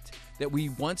disrespect that we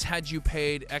once had you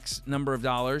paid X number of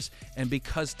dollars, and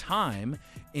because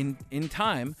in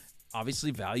time,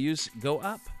 obviously values go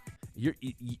up?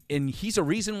 And he's a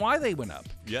reason why they went up.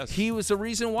 Yes. He was a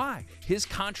reason why. His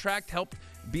contract helped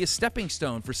be a stepping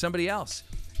stone for somebody else.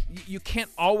 You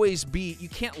can't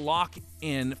lock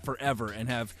in forever and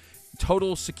have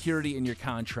total security in your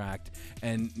contract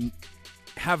and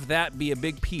have that be a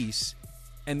big piece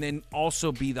and then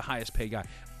also be the highest paid guy.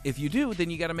 If you do,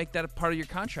 then you got to make that a part of your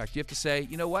contract. You have to say,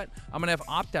 you know what, I'm going to have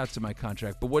opt-outs in my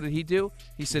contract. But what did he do?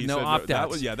 He said no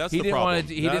opt-outs. That's the problem.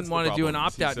 He didn't want to do an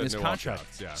opt-out in his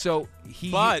contract. Yeah. So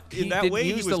he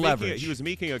was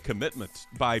making a commitment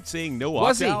by saying no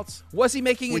opt-outs. Was he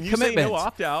making a commitment? Say no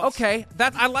opt-outs, okay,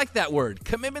 I like that word.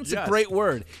 Commitment's a great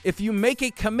word. If you make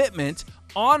a commitment,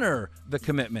 honor the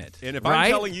commitment. And if I'm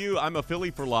telling you I'm a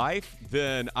Philly for life,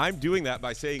 then I'm doing that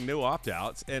by saying no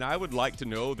opt-outs. And I would like to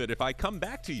know that if I come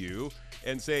back to you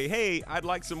and say, hey, I'd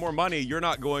like some more money, you're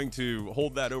not going to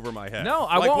hold that over my head. No,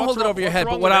 I won't hold it over your head.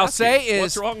 But what I'll say is,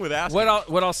 what's wrong with asking?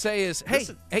 What I'll say is, hey,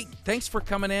 thanks for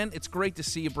coming in. It's great to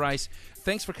see you, Bryce.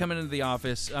 Thanks for coming into the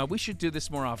office. We should do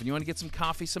this more often. You want to get some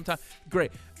coffee sometime?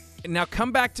 Great. Now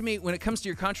come back to me when it comes to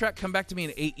your contract. Come back to me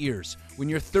in 8 years when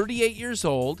you're 38 years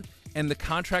old and the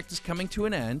contract is coming to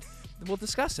an end. We'll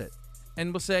discuss it.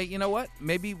 And we'll say, you know what?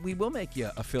 Maybe we will make you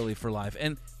a Philly for life,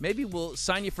 and maybe we'll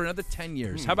sign you for another 10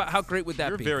 years. How great would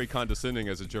that be? You're very condescending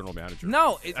as a general manager.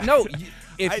 No.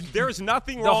 There's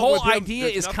nothing wrong. The whole with him. idea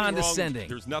is condescending.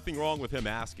 There's nothing wrong with him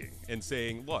asking and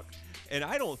saying, look. And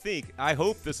I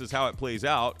hope this is how it plays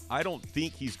out. I don't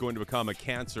think he's going to become a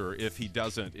cancer if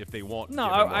they won't. No,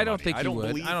 I don't think he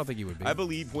would. I don't think he would be. I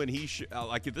believe when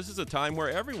this is a time where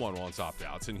everyone wants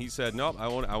opt-outs, and he said, no, I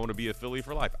want to be a Philly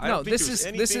for life. I don't think there's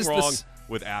anything wrong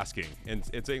with asking and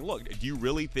saying, look, do you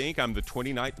really think I'm the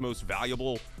 29th most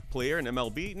valuable player in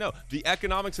MLB? No, the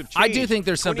economics have changed. I do think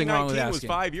there's something wrong with asking. 2019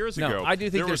 was 5 years ago. No, I do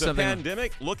think there was a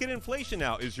pandemic. Look at inflation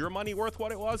now. Is your money worth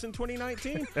what it was in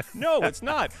 2019? No, it's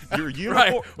not.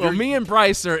 Right. Well, me and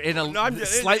Bryce are in a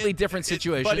slightly different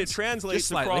situation. But it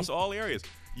translates across all areas.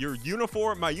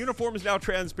 My uniform is now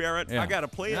transparent. Yeah. I got to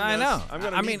play in this. I know. I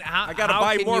got to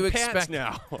buy more pants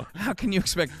now. How can you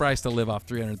expect Bryce to live off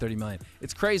 $330 million?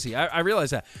 It's crazy. I realize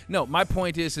that. No, my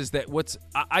point is that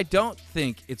I don't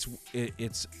think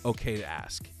it's okay to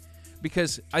ask.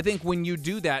 Because I think when you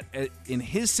do that in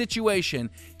his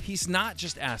situation, he's not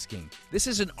just asking. This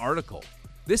is an article.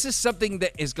 This is something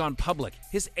that has gone public.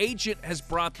 His agent has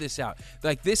brought this out.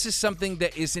 Like, this is something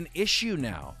that is an issue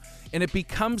now. and it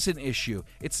becomes an issue.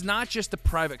 It's not just a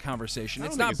private conversation.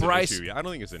 It's not Bryce. I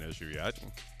don't think it's an issue yet.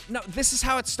 No, this is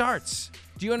how it starts.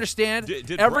 Do you understand?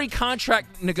 Every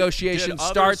contract negotiation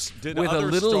starts with a little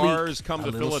leak. Did other stars come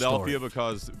to Philadelphia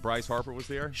because Bryce Harper was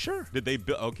there? Sure. Did they?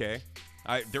 Okay.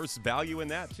 There's value in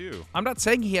that, too. I'm not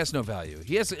saying he has no value.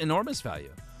 He has enormous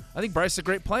value. I think Bryce is a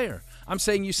great player. I'm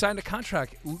saying you signed a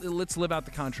contract. Let's live out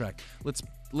the contract.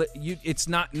 It's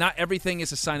not everything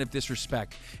is a sign of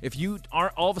disrespect. If you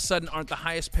all of a sudden aren't the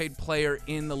highest paid player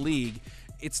in the league,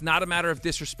 it's not a matter of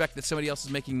disrespect that somebody else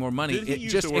is making more money. Did he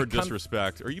use the word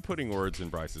disrespect? Are you putting words in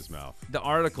Bryce's mouth? The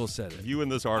article said it. You in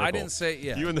this article. I didn't say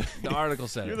yeah. The article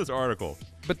said it. You in this article.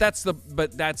 But that's what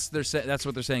they're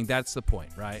saying. That's the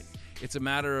point, right? It's a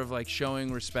matter of like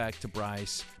showing respect to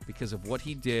Bryce because of what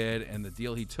he did and the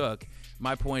deal he took.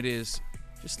 My point is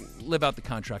just live out the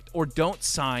contract or don't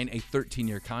sign a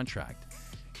 13-year contract.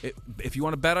 If you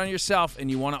want to bet on yourself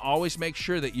and you want to always make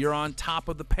sure that you're on top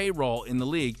of the payroll in the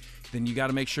league, then you got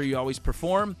to make sure you always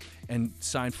perform and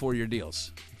sign 4-year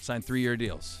deals, sign 3-year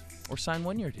deals, or sign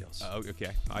 1-year deals.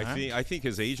 Okay. I think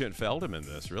his agent failed him in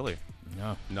this, really.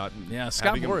 No.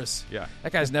 Scott Morris. Yeah.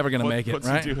 That guy's never going to make it, right?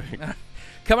 What's he doing?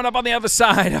 Coming up on the other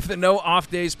side of the No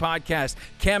Off Days podcast,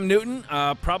 Cam Newton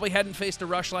probably hadn't faced a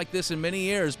rush like this in many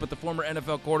years, but the former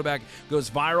NFL quarterback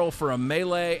goes viral for a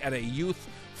melee at a youth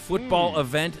football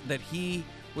event that he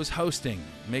was hosting,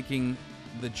 making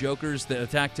the jokers that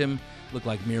attacked him look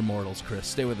like mere mortals, Chris.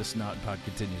 Stay with us. Not Pod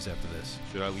continues after this.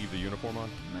 Should I leave the uniform on?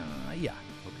 Yeah.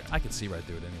 Okay. I can see right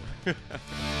through it anyway.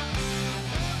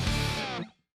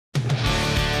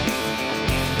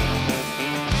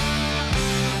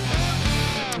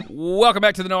 Welcome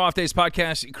back to the No Off Days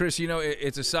podcast. Chris, you know,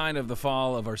 it's a sign of the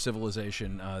fall of our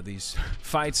civilization, these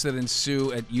fights that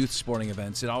ensue at youth sporting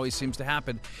events. It always seems to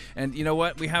happen. And you know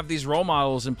what? We have these role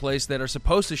models in place that are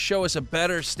supposed to show us a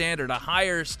better standard, a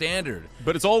higher standard.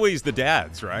 But it's always the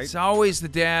dads, right? It's always the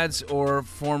dads or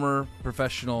former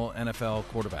professional NFL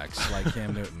quarterbacks like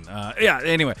Cam Newton.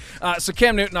 Anyway. So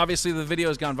Cam Newton, obviously the video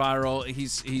has gone viral.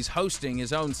 He's hosting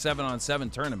his own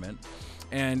 7-on-7 tournament.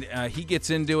 And he gets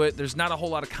into it. There's not a whole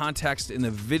lot of context in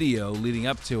the video leading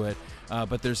up to it,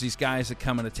 but there's these guys that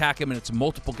come and attack him, and it's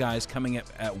multiple guys coming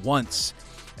at once.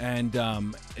 And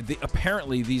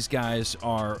apparently these guys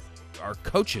are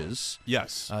coaches.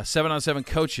 Yes. 7-on-7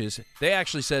 coaches. They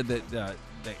actually said that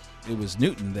it was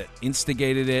Newton that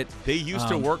instigated it. They used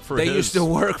to work for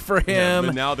him. Yeah,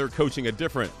 but now they're coaching a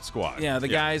different squad. Yeah, the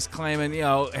guy's claiming,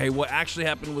 hey, what actually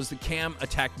happened was the Cam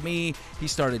attacked me. He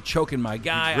started choking my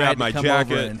guy. He grabbed I had to my come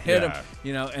jacket over and hit him.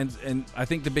 And I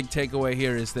think the big takeaway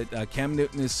here is that Cam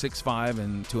Newton is 6'5"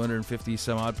 and 250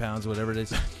 some odd pounds, whatever it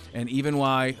is. And even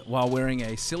while wearing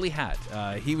a silly hat,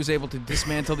 he was able to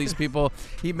dismantle these people.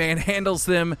 He manhandles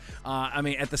them.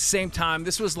 At the same time,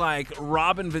 this was like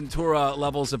Robin Ventura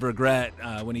levels of regret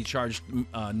when he charged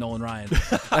Nolan Ryan.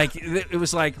 It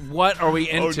was like, what are we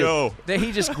into? Oh, no. Then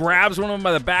he just grabs one of them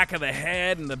by the back of the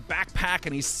head and the backpack,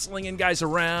 and he's slinging guys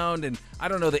around. And I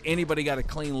don't know that anybody got a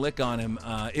clean lick on him.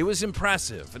 It was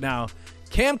impressive. Now,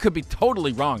 Cam could be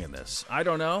totally wrong in this. I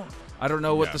don't know. I don't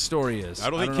know what the story is. I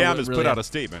don't think Cam has put out a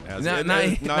statement, has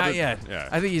he? Not yet. Yeah.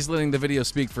 I think he's letting the video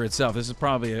speak for itself. This is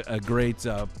probably a great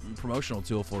promotional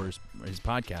tool for his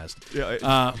podcast.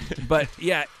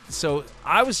 Yeah. So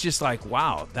I was just like,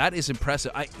 wow, that is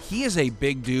impressive. He is a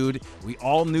big dude. We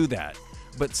all knew that.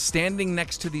 But standing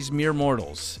next to these mere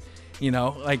mortals,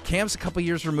 Cam's a couple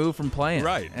years removed from playing.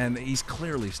 Right. And he's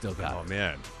clearly still got it. Oh,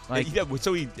 man.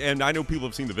 And I know people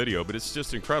have seen the video, but it's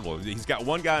just incredible. He's got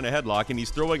one guy in a headlock, and he's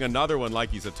throwing another one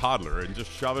like he's a toddler and just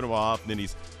shoving him off, and then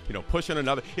he's pushing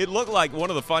another. It looked like one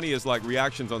of the funniest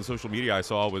reactions on social media I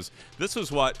saw was this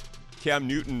was what Cam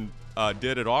Newton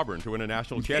did at Auburn to win a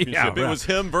national championship. It was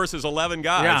him versus 11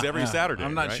 guys every Saturday.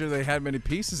 I'm not sure they had many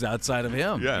pieces outside of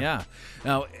him. Yeah.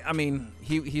 Now,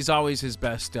 he's always his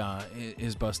best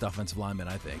offensive lineman,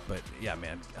 I think. But yeah,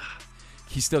 man,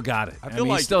 he still got it.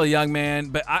 He's still a young man.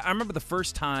 But I remember the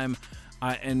first time,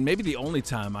 and maybe the only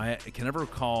time I can ever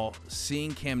recall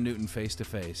seeing Cam Newton face to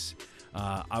face.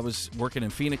 I was working in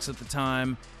Phoenix at the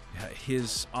time.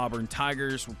 His Auburn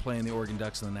Tigers were playing the Oregon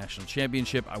Ducks in the national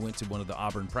championship. I went to one of the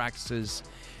Auburn practices,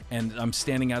 and I'm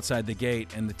standing outside the gate,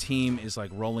 and the team is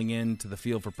rolling into the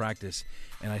field for practice,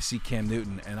 and I see Cam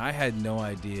Newton, and I had no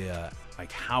idea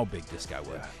how big this guy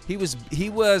was. He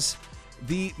was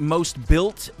the most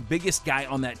built, biggest guy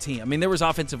on that team. I mean, there was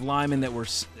offensive linemen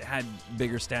that had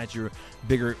bigger stature,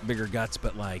 bigger guts,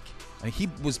 but like he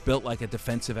was built like a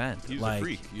defensive end. He's like, a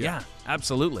freak. Yeah,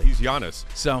 absolutely. He's Giannis.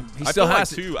 So he still has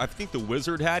too. I think the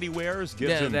wizard hat he wears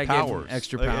gives him that powers. Gives him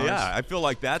extra powers. Yeah, I feel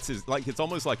like that's his. Like it's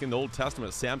almost like in the Old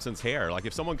Testament, Samson's hair. Like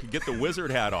if someone could get the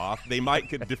wizard hat off, they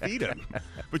could defeat him.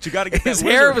 But you got to get his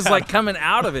that hair was hat like off. coming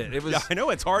out of it. It was. Yeah, I know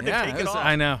it's hard to take it off.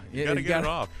 I know. You got to get it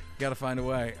off. Got to find a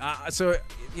way. So,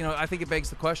 I think it begs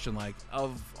the question, like,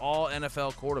 of all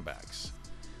NFL quarterbacks,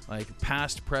 like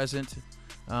past, present,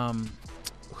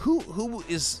 who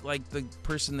is like the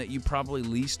person that you probably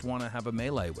least want to have a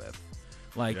melee with?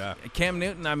 Like Cam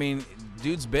Newton, I mean,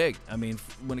 dude's big. I mean,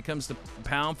 when it comes to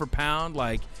pound for pound,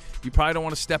 like you probably don't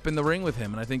want to step in the ring with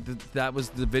him. And I think that was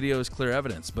the video's clear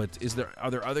evidence. But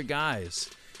are there other guys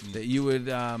that you would?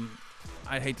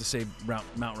 I'd hate to say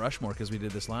Mount Rushmore because we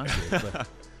did this last year,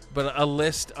 but a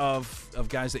list of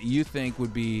guys that you think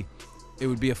would be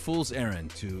a fool's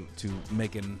errand to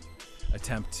make an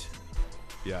attempt.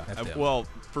 Yeah. Well,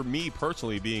 for me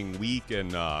personally, being weak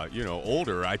and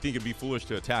older, I think it'd be foolish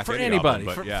to attack anybody.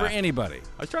 Of them, For anybody.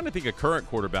 I was trying to think of current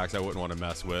quarterbacks I wouldn't want to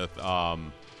mess with. I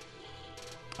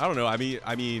don't know. I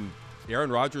mean,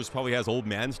 Aaron Rodgers probably has old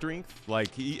man strength.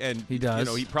 Like he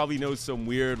does. He probably knows some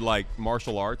weird like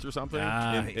martial arts or something.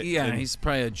 He's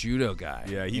probably a judo guy.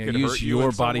 Yeah, he could use hurt you your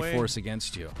in some body way. force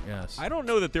against you. Yes. I don't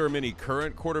know that there are many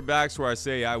current quarterbacks where I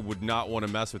say I would not want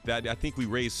to mess with that. I think we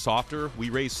raise softer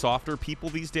people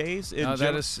these days.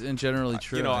 That is generally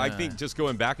true. I think just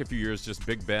going back a few years, just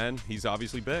Big Ben. He's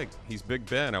obviously big. He's Big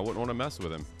Ben. I wouldn't want to mess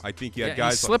with him. I think he had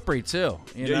guys he's slippery too.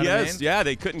 Yeah,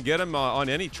 they couldn't get him on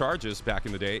any charges back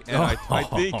in the day, and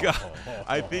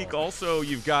I think also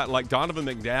you've got like Donovan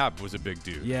McNabb was a big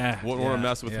dude. Yeah, wouldn't want to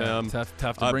mess with him.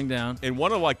 Tough to bring down. And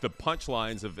one of like the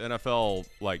punchlines of NFL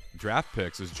like draft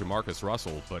picks is Jamarcus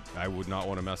Russell, but I would not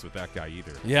want to mess with that guy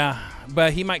either. Yeah,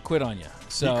 but he might quit on you.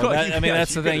 So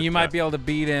that's the thing. You might be able to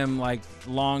beat him like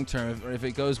long term if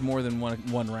it goes more than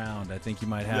one round. I think you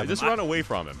might have. Yeah, just run away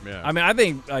from him. Yeah. I mean, I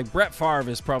think like Brett Favre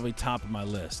is probably top of my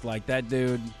list. Like that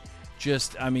dude,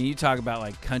 you talk about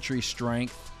like country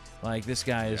strength. Like, this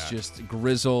guy is just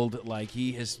grizzled. Like,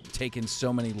 he has taken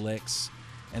so many licks.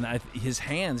 And his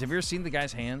hands, have you ever seen the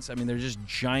guy's hands? I mean, they're just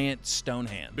giant stone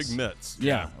hands. Big mitts.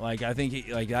 Yeah. Like, I think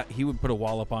he would put a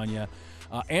wallop on you.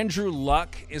 Andrew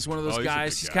Luck is one of those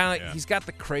guys. He's kind of he's got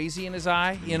the crazy in his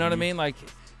eye. You know what I mean? Like,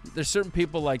 there's certain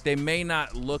people, like, they may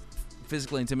not look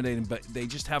physically intimidating, but they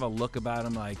just have a look about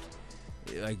them like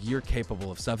you're capable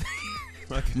of something.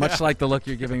 Much like the look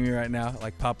you're giving me right now,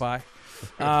 like Popeye.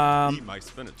 Eat my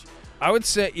spinach. I would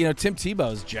say, Tim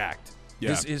Tebow's jacked.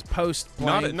 Yeah. His post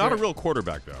not a real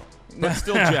quarterback though, but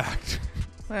still jacked.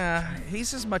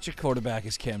 He's as much a quarterback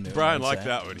as Cam Newton. Brian liked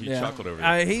that one. He chuckled over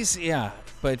that. He's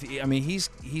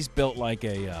built like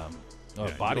a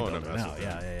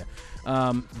bodybuilder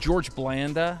now. George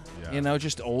Blanda,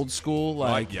 just old school.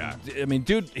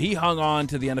 Dude, he hung on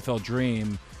to the NFL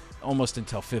dream almost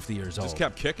until 50 years old. Just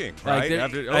kept kicking,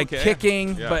 right?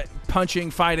 Kicking, but punching,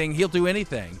 fighting. He'll do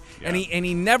anything. Yeah. And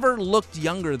he never looked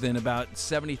younger than about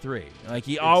 73. Like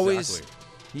he always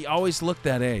looked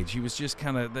that age. He was just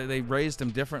kind of, they raised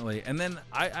him differently. And then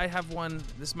I have one.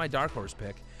 This is my dark horse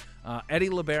pick. Eddie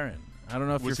LeBaron. I don't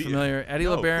know if you're familiar. Eddie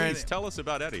LeBaron. Please tell us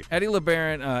about Eddie. Eddie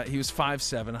LeBaron, he was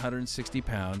 5'7", 160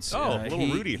 pounds. Little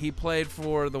Rudy. He played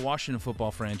for the Washington football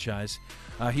franchise.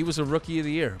 He was a Rookie of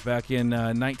the Year back in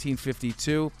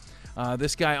 1952.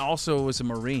 This guy also was a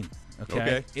Marine.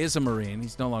 Okay. Is a Marine.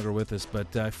 He's no longer with us,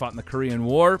 but fought in the Korean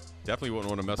War. Definitely wouldn't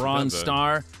want to mess Bronze with him.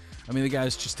 Star. I mean, the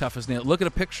guy's just tough as nails. Look at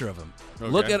a picture of him.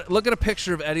 Okay. Look at a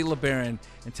picture of Eddie LeBaron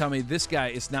and tell me this guy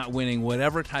is not winning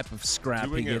whatever type of scrap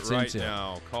he gets into.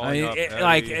 Now.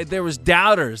 There was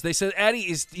doubters. They said Eddie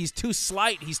he's too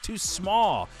slight. He's too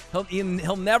small.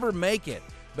 He'll never make it.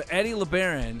 But Eddie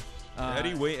LeBaron.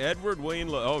 Edward Wayne.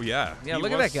 Look at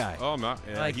that guy. Oh my!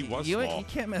 Yeah, he was small. You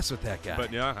can't mess with that guy.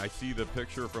 But I see the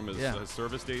picture from his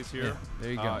service days here. Yeah,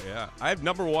 there you go. I have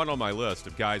number one on my list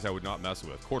of guys I would not mess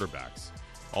with. Quarterbacks.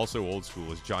 Also old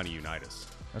school is Johnny Unitas.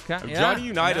 Okay. Johnny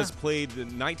Unitas played the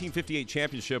 1958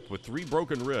 championship with 3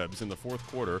 broken ribs in the fourth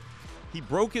quarter. He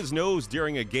broke his nose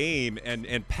during a game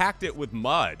and packed it with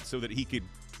mud so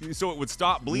it would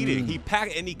stop bleeding. He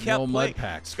packed and he kept playing.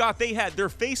 Scott, they had their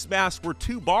face masks were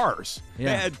 2 bars.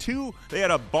 Yeah. They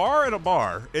had a bar and a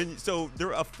bar, and so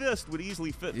a fist would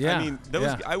easily fit. Yeah. I mean,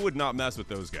 I would not mess with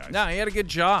those guys. No, he had a good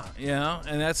jaw,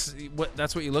 and that's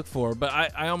what you look for. But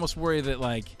I almost worry that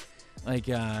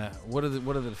what are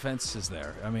the defenses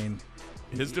there? I mean,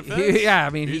 his defense. I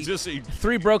mean, he's just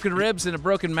 3 broken ribs and a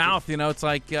broken mouth. You know, it's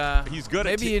like he's good.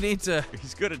 Maybe you need to.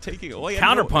 He's good at taking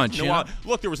counterpunch.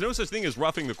 Look, there was no such thing as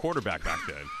roughing the quarterback back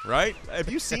then, right? Have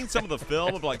you seen some of the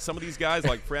film of like some of these guys,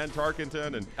 like Fran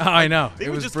Tarkenton and? Oh, I know. They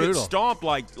would just brutal. get stomped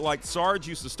like Sarge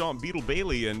used to stomp Beetle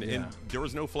Bailey, and there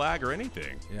was no flag or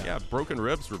anything. Yeah, broken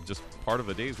ribs were just part of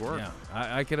the day's work. Yeah,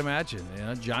 I could imagine. You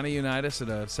know, Johnny Unitas at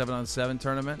a 7-on-7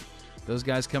 tournament. Those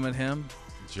guys come at him.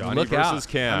 Johnny Look versus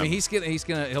out. Cam. I mean,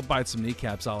 he'll bite some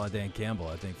kneecaps a la Dan Campbell,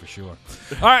 I think, for sure.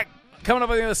 All right, coming up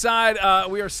on the other side,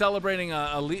 we are celebrating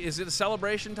is it a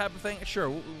celebration type of thing? Sure,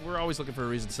 we're always looking for a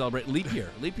reason to celebrate. Leap year.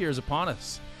 Leap year is upon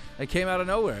us. It came out of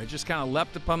nowhere. It just kind of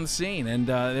leapt upon the scene, and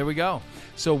there we go.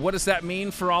 So what does that mean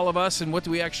for all of us, and what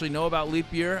do we actually know about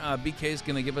leap year? BK is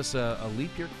going to give us a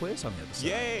leap year quiz on the other side.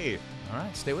 Yay! All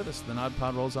right, stay with us. The Nod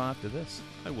Pod rolls on after this.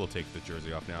 I will take the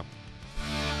jersey off now.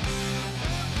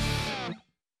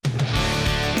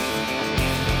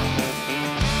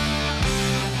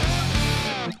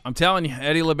 I'm telling you,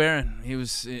 Eddie LeBaron, he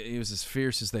was as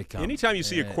fierce as they come. Anytime you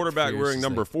see a quarterback wearing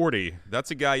number 40, that's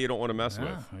a guy you don't want to mess with.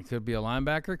 It could be a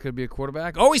linebacker, could be a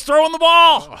quarterback. Oh, he's throwing the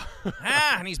ball!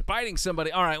 And he's biting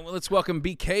somebody. All right, well, let's welcome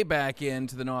BK back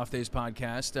into the No Off Days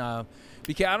podcast.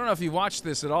 BK, I don't know if you've watched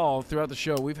this at all throughout the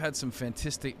show. We've had some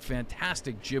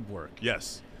fantastic jib work.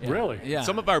 Yes. Yeah. Really? Yeah.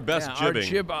 Some of our best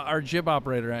jibbing. Our jib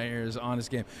operator right here is on his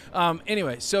game.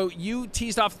 Anyway, so you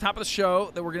teased off the top of the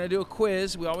show that we're going to do a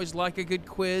quiz. We always like a good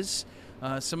quiz.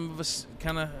 Some of us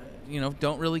kind of,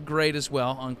 don't really grade as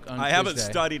well on I haven't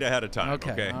studied ahead of time.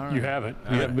 Okay. Right. You haven't.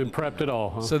 You haven't been prepped at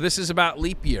all, huh? So this is about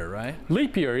leap year, right?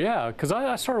 Leap year, yeah. Because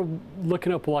I started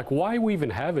looking up, like, why we even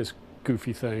have this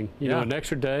goofy thing. You know, an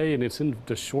extra day, and it's in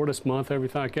the shortest month,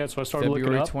 everything like that. So I started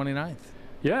looking up. February 29th.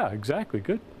 Yeah, exactly.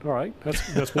 Good. All right.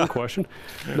 That's one question.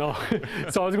 No.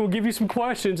 So I was going to give you some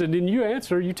questions, and then you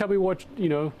answer. You tell me what you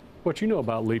know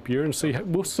about leap year, and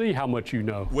we'll see how much you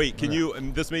know. Wait, can you?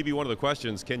 And this may be one of the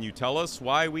questions. Can you tell us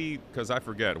why because I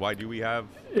forget. Why do we have?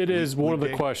 It is one of the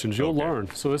questions. You'll learn.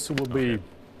 So this will be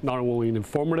not only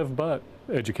informative but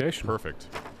educational. Perfect.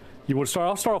 You want to start?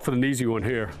 I'll start off with an easy one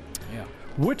here. Yeah.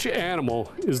 Which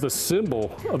animal is the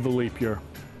symbol of the leap year?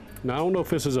 Now, I don't know if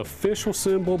this is an official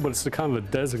symbol, but it's the kind of a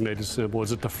designated symbol.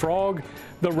 Is it the frog,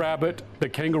 the rabbit, the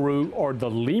kangaroo, or the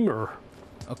lemur?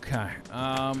 Okay.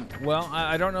 Well,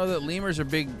 I don't know that lemurs are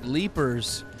big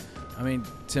leapers. I mean,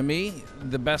 to me,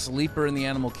 the best leaper in the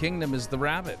animal kingdom is the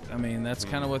rabbit. I mean, that's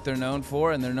kind of what they're known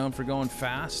for, and they're known for going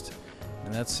fast.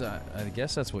 And that's, I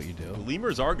guess that's what you do.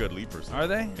 Lemurs are good leapers. Are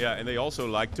they? Yeah, and they also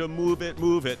like to move it,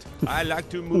 move it. I like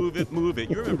to move it, move it.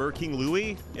 You remember King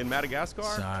Louis in Madagascar?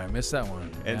 Sorry, I missed that one.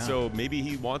 And so maybe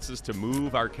he wants us to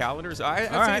move our calendars. I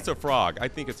think it's a frog. I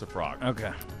think it's a frog.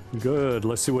 Okay. Good.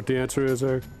 Let's see what the answer is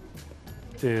there.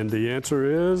 And the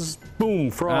answer is, boom,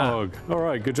 frog. All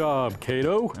right, good job,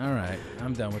 Cato. All right,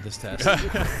 I'm done with this test.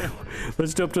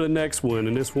 Let's jump to the next one,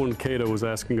 and this one Cato was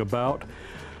asking about.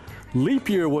 Leap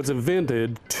year was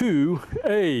invented to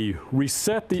A,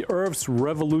 reset the Earth's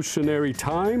revolutionary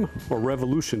time, or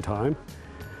revolution time,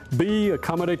 B,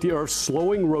 accommodate the Earth's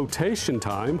slowing rotation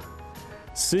time,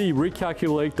 C,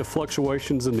 recalculate the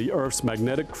fluctuations in the Earth's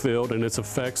magnetic field and its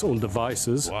effects on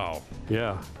devices. Wow.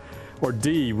 Yeah. Or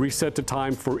D, reset the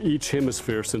time for each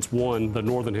hemisphere since the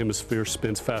northern hemisphere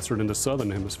spins faster than the southern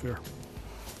hemisphere.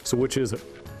 So which is it?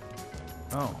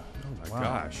 Oh. My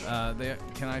gosh.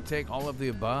 Can I take all of the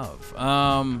above?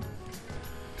 To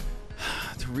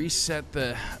reset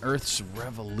the Earth's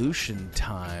revolution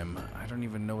time. I don't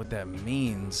even know what that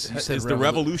means. You said is the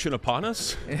revolution upon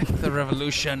us? The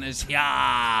revolution is here.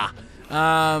 I'm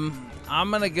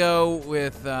going to go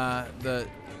with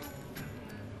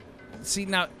See,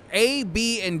 now, A,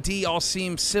 B, and D all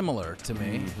seem similar to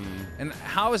me. Mm-hmm. And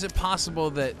how is it possible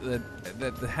that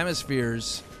the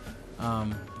hemispheres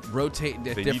rotate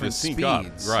at different speeds? Up.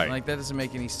 Right. Like, that doesn't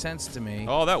make any sense to me.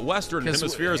 Oh, that western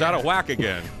hemisphere is out of whack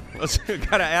again. Let's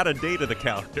gotta add a day to the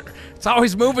calendar. It's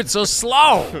always moving so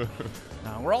slow.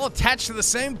 We're all attached to the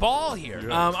same ball here.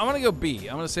 Yeah. I'm going to go B.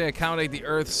 I'm going to say accommodate the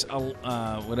Earth's,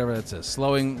 whatever that says,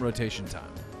 slowing rotation time.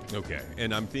 Okay,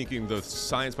 and I'm thinking the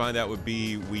science behind that would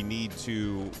be we need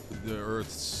the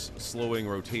Earth's slowing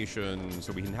rotation,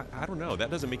 so we can, I don't know,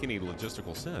 that doesn't make any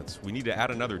logistical sense. We need to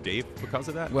add another day because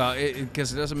of that? Well,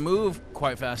 because it doesn't move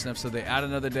quite fast enough, so they add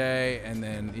another day, and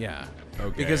then, yeah.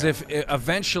 Okay. Because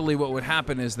eventually what would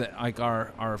happen is that like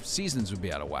our seasons would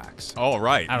be out of wax. Oh,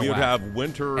 right. We would have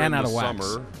winter and the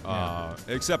summer,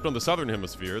 except on the southern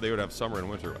hemisphere, they would have summer and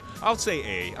winter. I'll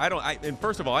say A. And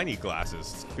first of all, I need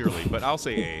glasses, clearly, but I'll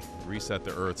say A. Reset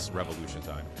the Earth's revolution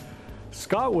time.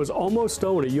 Scott was almost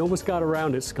on it. You almost got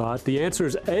around it, Scott. The answer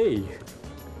is A.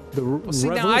 See,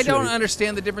 now I don't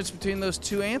understand the difference between those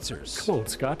two answers. Come on,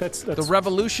 Scott. That's the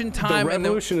revolution time. The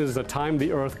revolution is the time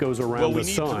the Earth goes around the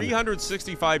sun. Well, we need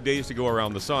 365 days to go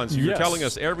around the sun. So you're telling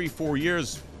us every 4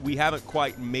 years we haven't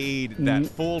quite made that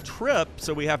full trip,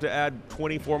 so we have to add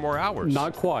 24 more hours.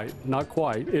 Not quite. Not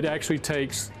quite. It actually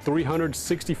takes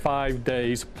 365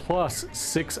 days plus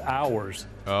 6 hours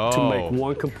to make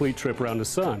one complete trip around the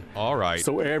sun. All right.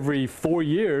 So every 4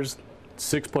 years,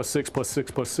 6 plus 6 plus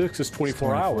 6 plus 6 is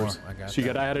 24 hours. So you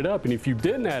got to add it up. And if you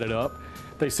didn't add it up,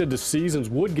 they said the seasons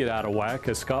would get out of whack,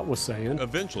 as Scott was saying.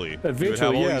 Eventually. You would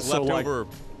have all these leftover.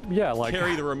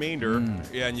 Carry the remainder,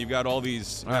 and you've got all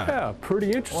these. Yeah, pretty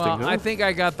interesting. Well, huh? I think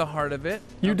I got the heart of it.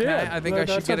 You did. I think I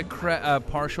should get a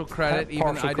partial credit,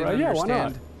 even though I didn't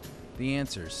understand the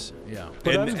answers. Yeah.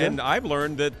 And I've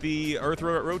learned that the Earth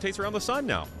rotates around the sun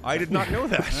now. I did not know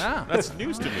that. That's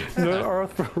news to me. The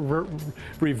Earth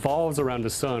revolves around the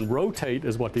sun. Rotate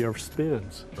is what the Earth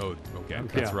spins. Oh, okay.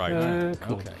 That's right.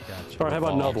 Cool. Okay, gotcha. All right, how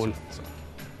about another one?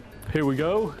 Here we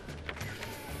go.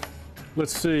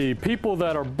 Let's see. People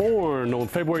that are born on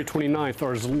February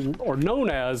 29th are known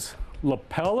as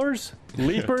lapellers,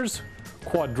 leapers,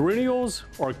 quadrennials,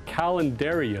 or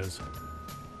calendarias.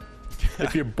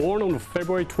 If you're born on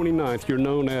February 29th, you're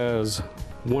known as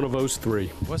one of those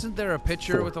three. Wasn't there a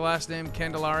pitcher with the last name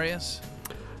Candelarius?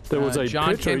 There was a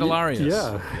John pitcher.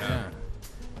 Candelarius.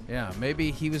 Yeah,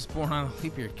 maybe he was born on a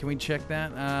leap year. Can we check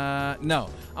that? No.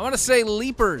 I want to say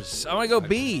leapers. I want to go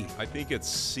B. I think it's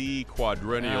C,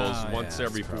 quadrennials. Once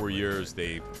every 4 years,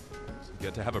 they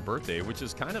get to have a birthday, which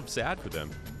is kind of sad for them.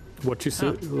 What you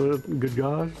said? Good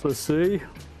God. Let's see.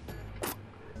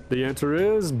 The answer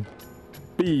is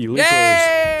B, leapers.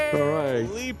 Yay! All right.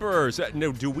 Leapers.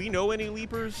 No, do we know any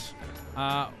leapers?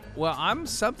 Well, I'm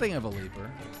something of a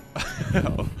leaper.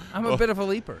 I'm a bit of a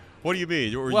leaper. What do you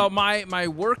mean? Well, my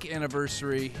work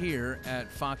anniversary here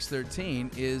at Fox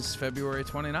 13 is February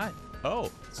 29th.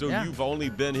 Oh, so you've only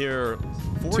been here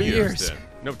 4 2 years then?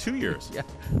 No, 2 years. Yeah,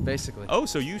 basically. Oh,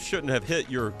 so you shouldn't have hit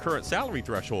your current salary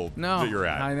threshold that you're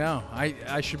at. I know.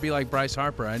 I should be like Bryce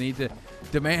Harper. I need to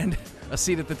demand a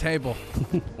seat at the table.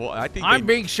 Well, I think I'm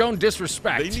being shown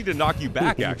disrespect. They need to knock you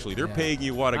back, actually. They're paying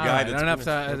you, a guy that's...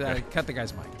 I don't have to cut the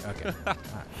guy's mic. Okay.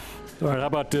 All right, how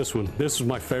about this one? This is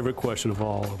my favorite question of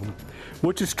all of them.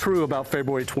 Which is true about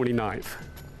February 29th?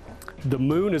 The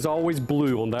moon is always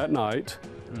blue on that night.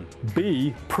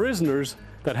 B, prisoners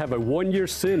that have a 1-year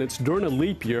sentence during a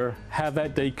leap year have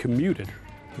that day commuted.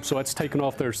 So that's taken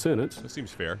off their sentence. That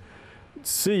seems fair.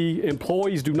 C,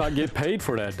 employees do not get paid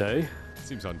for that day.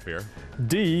 Seems unfair.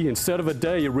 D, instead of a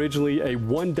day, originally a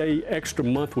 1-day extra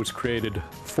month was created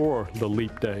for the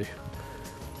leap day.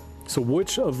 So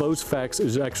which of those facts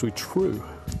is actually true?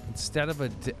 Instead of a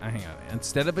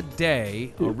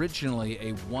day, originally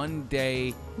a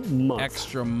 1-day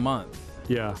extra month.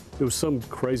 Yeah, it was some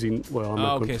crazy. Well,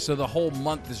 okay, so the whole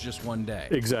month is just 1 day.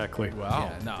 Exactly.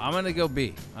 Wow. Yeah, no, I'm gonna go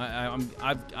B.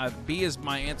 B is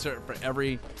my answer for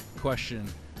every question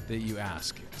that you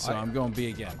ask. So I'm going B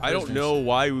again. I don't know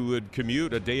why we would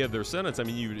commute a day of their sentence. I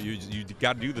mean, you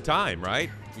got to do the time, right?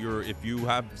 If you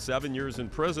have 7 years in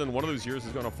prison, one of those years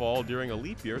is going to fall during a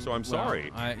leap year. So I'm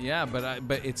sorry.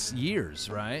 But it's years,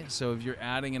 right? So if you're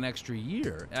adding an extra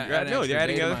year, you're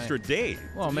adding an extra day.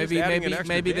 Well, maybe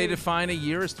they define a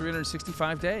year as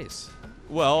 365 days.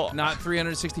 Well, not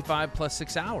 365 plus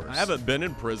 6 hours. I haven't been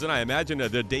in prison. I imagine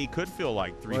the day could feel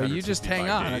like 365 Well, you just hang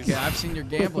on. days. Okay, I've seen your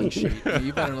gambling sheet.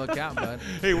 You better look out, bud.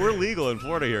 Hey, we're legal in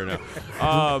Florida here now.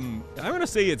 I'm going to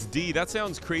say it's D. That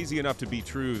sounds crazy enough to be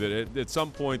true that at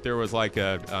some point there was like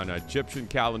an Egyptian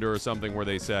calendar or something where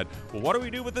they said, well, what do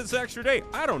we do with this extra day?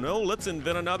 I don't know. Let's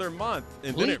invent another month.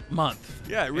 Leap month.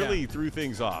 Yeah, it really threw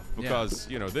things off because,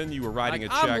 then you were writing a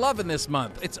check. I'm loving this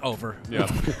month. It's over.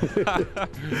 Yeah.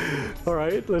 All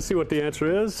right, let's see what the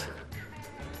answer is.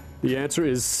 The answer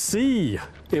is C.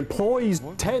 Employees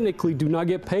technically do not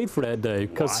get paid for that day.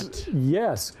 What?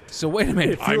 Yes. So wait a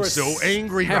minute. I'm so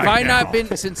angry Have I not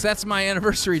been, since that's my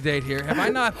anniversary date here, have I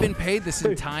not been paid this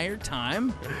entire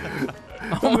time?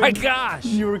 Oh my gosh!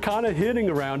 You were kind of hitting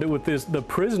around it with the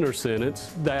prisoner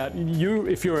sentence that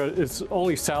it's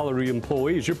only salary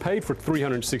employees, you're paid for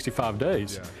 365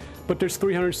 days. Yeah. But there's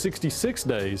 366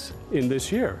 days in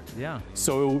this year. Yeah.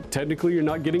 So technically you're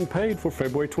not getting paid for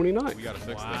February 29th. We got to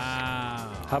fix this.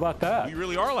 Wow. How about that? We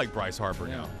really are like Bryce Harper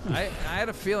now. I had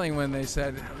a feeling when they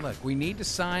said, look, we need to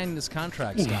sign this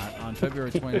contract, Scott, on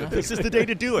February 29th. This is the day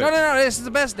to do it. No, this is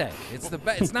the best day.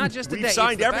 It's not just a day. We've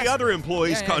signed every other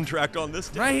employee's contract on this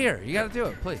day. Right here. You got to do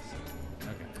it, please.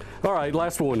 Okay. All right,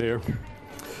 last one here.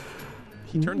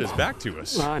 He turned his back to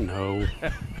us. I know.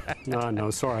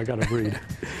 Sorry, I got to read.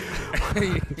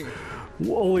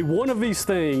 Only one of these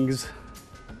things,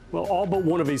 well, all but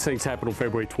one of these things happen on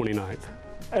February 29th.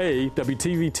 A,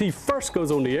 WTVT first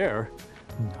goes on the air.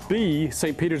 B,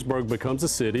 St. Petersburg becomes a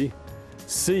city.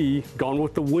 C, Gone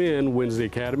with the Wind wins the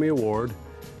Academy Award.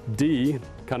 D,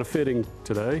 kind of fitting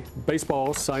today,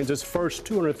 baseball signs its first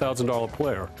 $200,000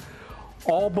 player.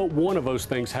 All but one of those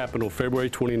things happened on February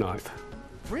 29th.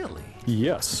 Really?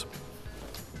 Yes.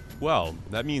 Well,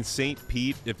 that means St.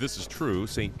 Pete, if this is true,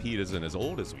 St. Pete isn't as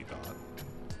old as we thought.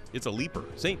 It's a leaper.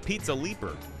 St. Pete's a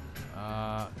leaper.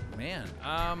 Man.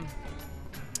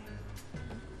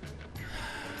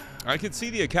 I could see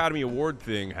the Academy Award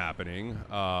thing happening.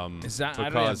 Is that? I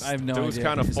have no those idea.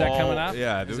 kind of Is fall, that coming up?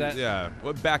 Yeah, Is that, yeah.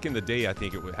 Well, back in the day, I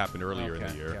think it happened earlier in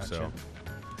the year. Gotcha. So,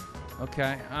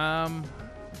 okay.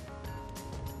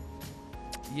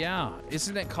 Yeah.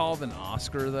 Isn't it called an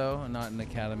Oscar though, and not an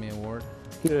Academy Award?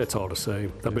 Yeah, it's all the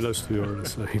same. I mean, those two are the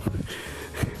same.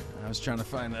 I was trying to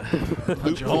find a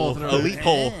loophole. A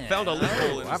loophole. Found a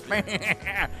loophole.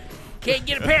 Can't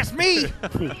get it past me.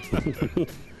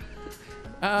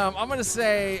 I'm gonna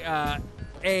say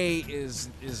A is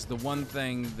the one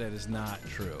thing that is not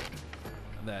true.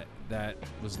 That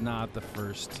was not the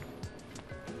first.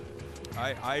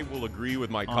 I will agree with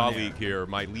my colleague here,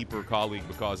 my leaper colleague,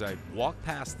 because I walked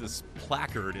past this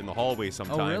placard in the hallway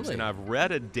sometimes, and I've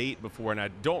read a date before, and I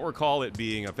don't recall it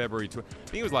being a February 20th. I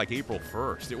think it was like April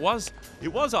 1st. It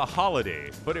was a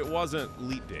holiday, but it wasn't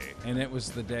Leap Day. And it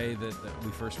was the day that we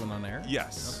first went on air?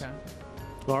 Yes. Okay.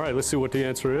 All right, let's see what the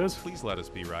answer is. Please let us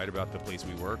be right about the place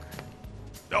we work.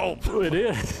 Oh, it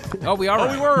is. Oh, we are right.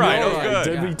 Oh, we were right. Yeah, Oh,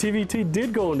 good. WTVT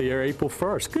did go on the air April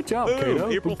 1st. Good job, Boom, Cato.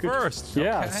 April Good. 1st.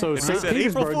 Yeah, Okay. so He St. said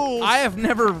April Petersburg. Fools. I have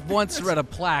never once read a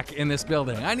plaque in this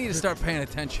building. I need to start paying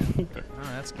attention. Oh,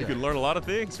 that's good. You can learn a lot of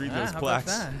things reading those how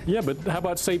plaques. about that? Yeah, but how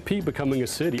about St. Pete becoming a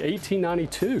city?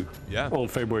 1892 Yeah. on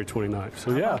February 29th.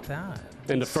 So, How yeah. about that?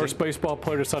 And the first baseball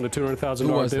player to sign a Who $200,000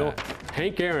 was deal, that?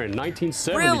 Hank Aaron,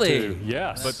 1972. Really?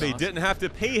 Yes. But they didn't have to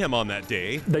pay him on that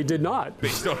day, They did not.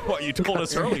 based on what you told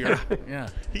us earlier. Yeah.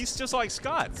 He's just like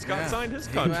Scott. Scott Yeah. signed his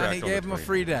He contract. gave him a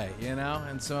free day, you know,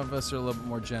 and some of us are a little bit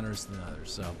more generous than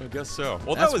others. So, I guess so.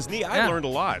 Well, That's- that was neat. I yeah. learned a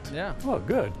lot. yeah. Oh,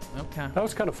 good. Okay. That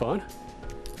was kind of fun.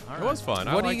 All It was fun.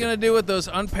 I What are liked you going to do with those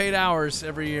unpaid hours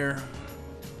every year?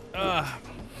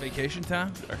 Vacation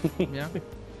time? Yeah.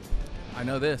 I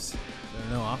know this. There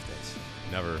are no off days.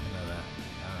 Never. I know that.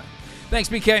 All right. Thanks,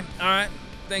 BK. All right.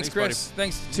 Thanks, Thanks, Chris.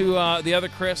 Thanks to the other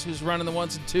Chris who's running the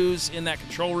ones and twos in that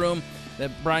control room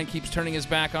that Brian keeps turning his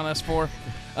back on us for.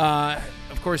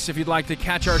 Of course, if you'd like to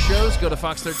catch our shows, go to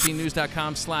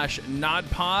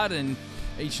fox13news.com/nodpod, and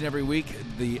each and every week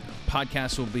the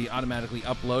podcast will be automatically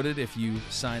uploaded if you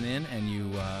sign in and you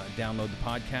download the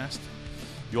podcast.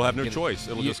 You'll have no choice.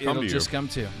 It'll just come to you. It'll just come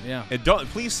to you, yeah. And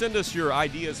please send us your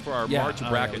ideas for our Yeah. March Oh,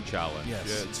 bracket yeah. challenge.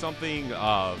 Yes. It's something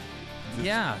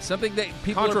Yeah, something that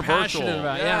people are controversial. passionate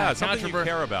about. Yeah, something you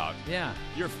controversial. care about. Yeah.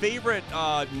 Your favorite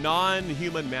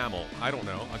non-human mammal. I don't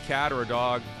know. A cat or a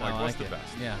dog. Like, I what's like the it.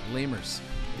 best? Yeah, lemurs.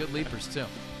 Good leapers, too.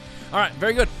 All right,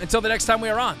 very good. Until the next time we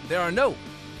are on, there are no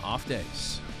off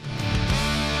days.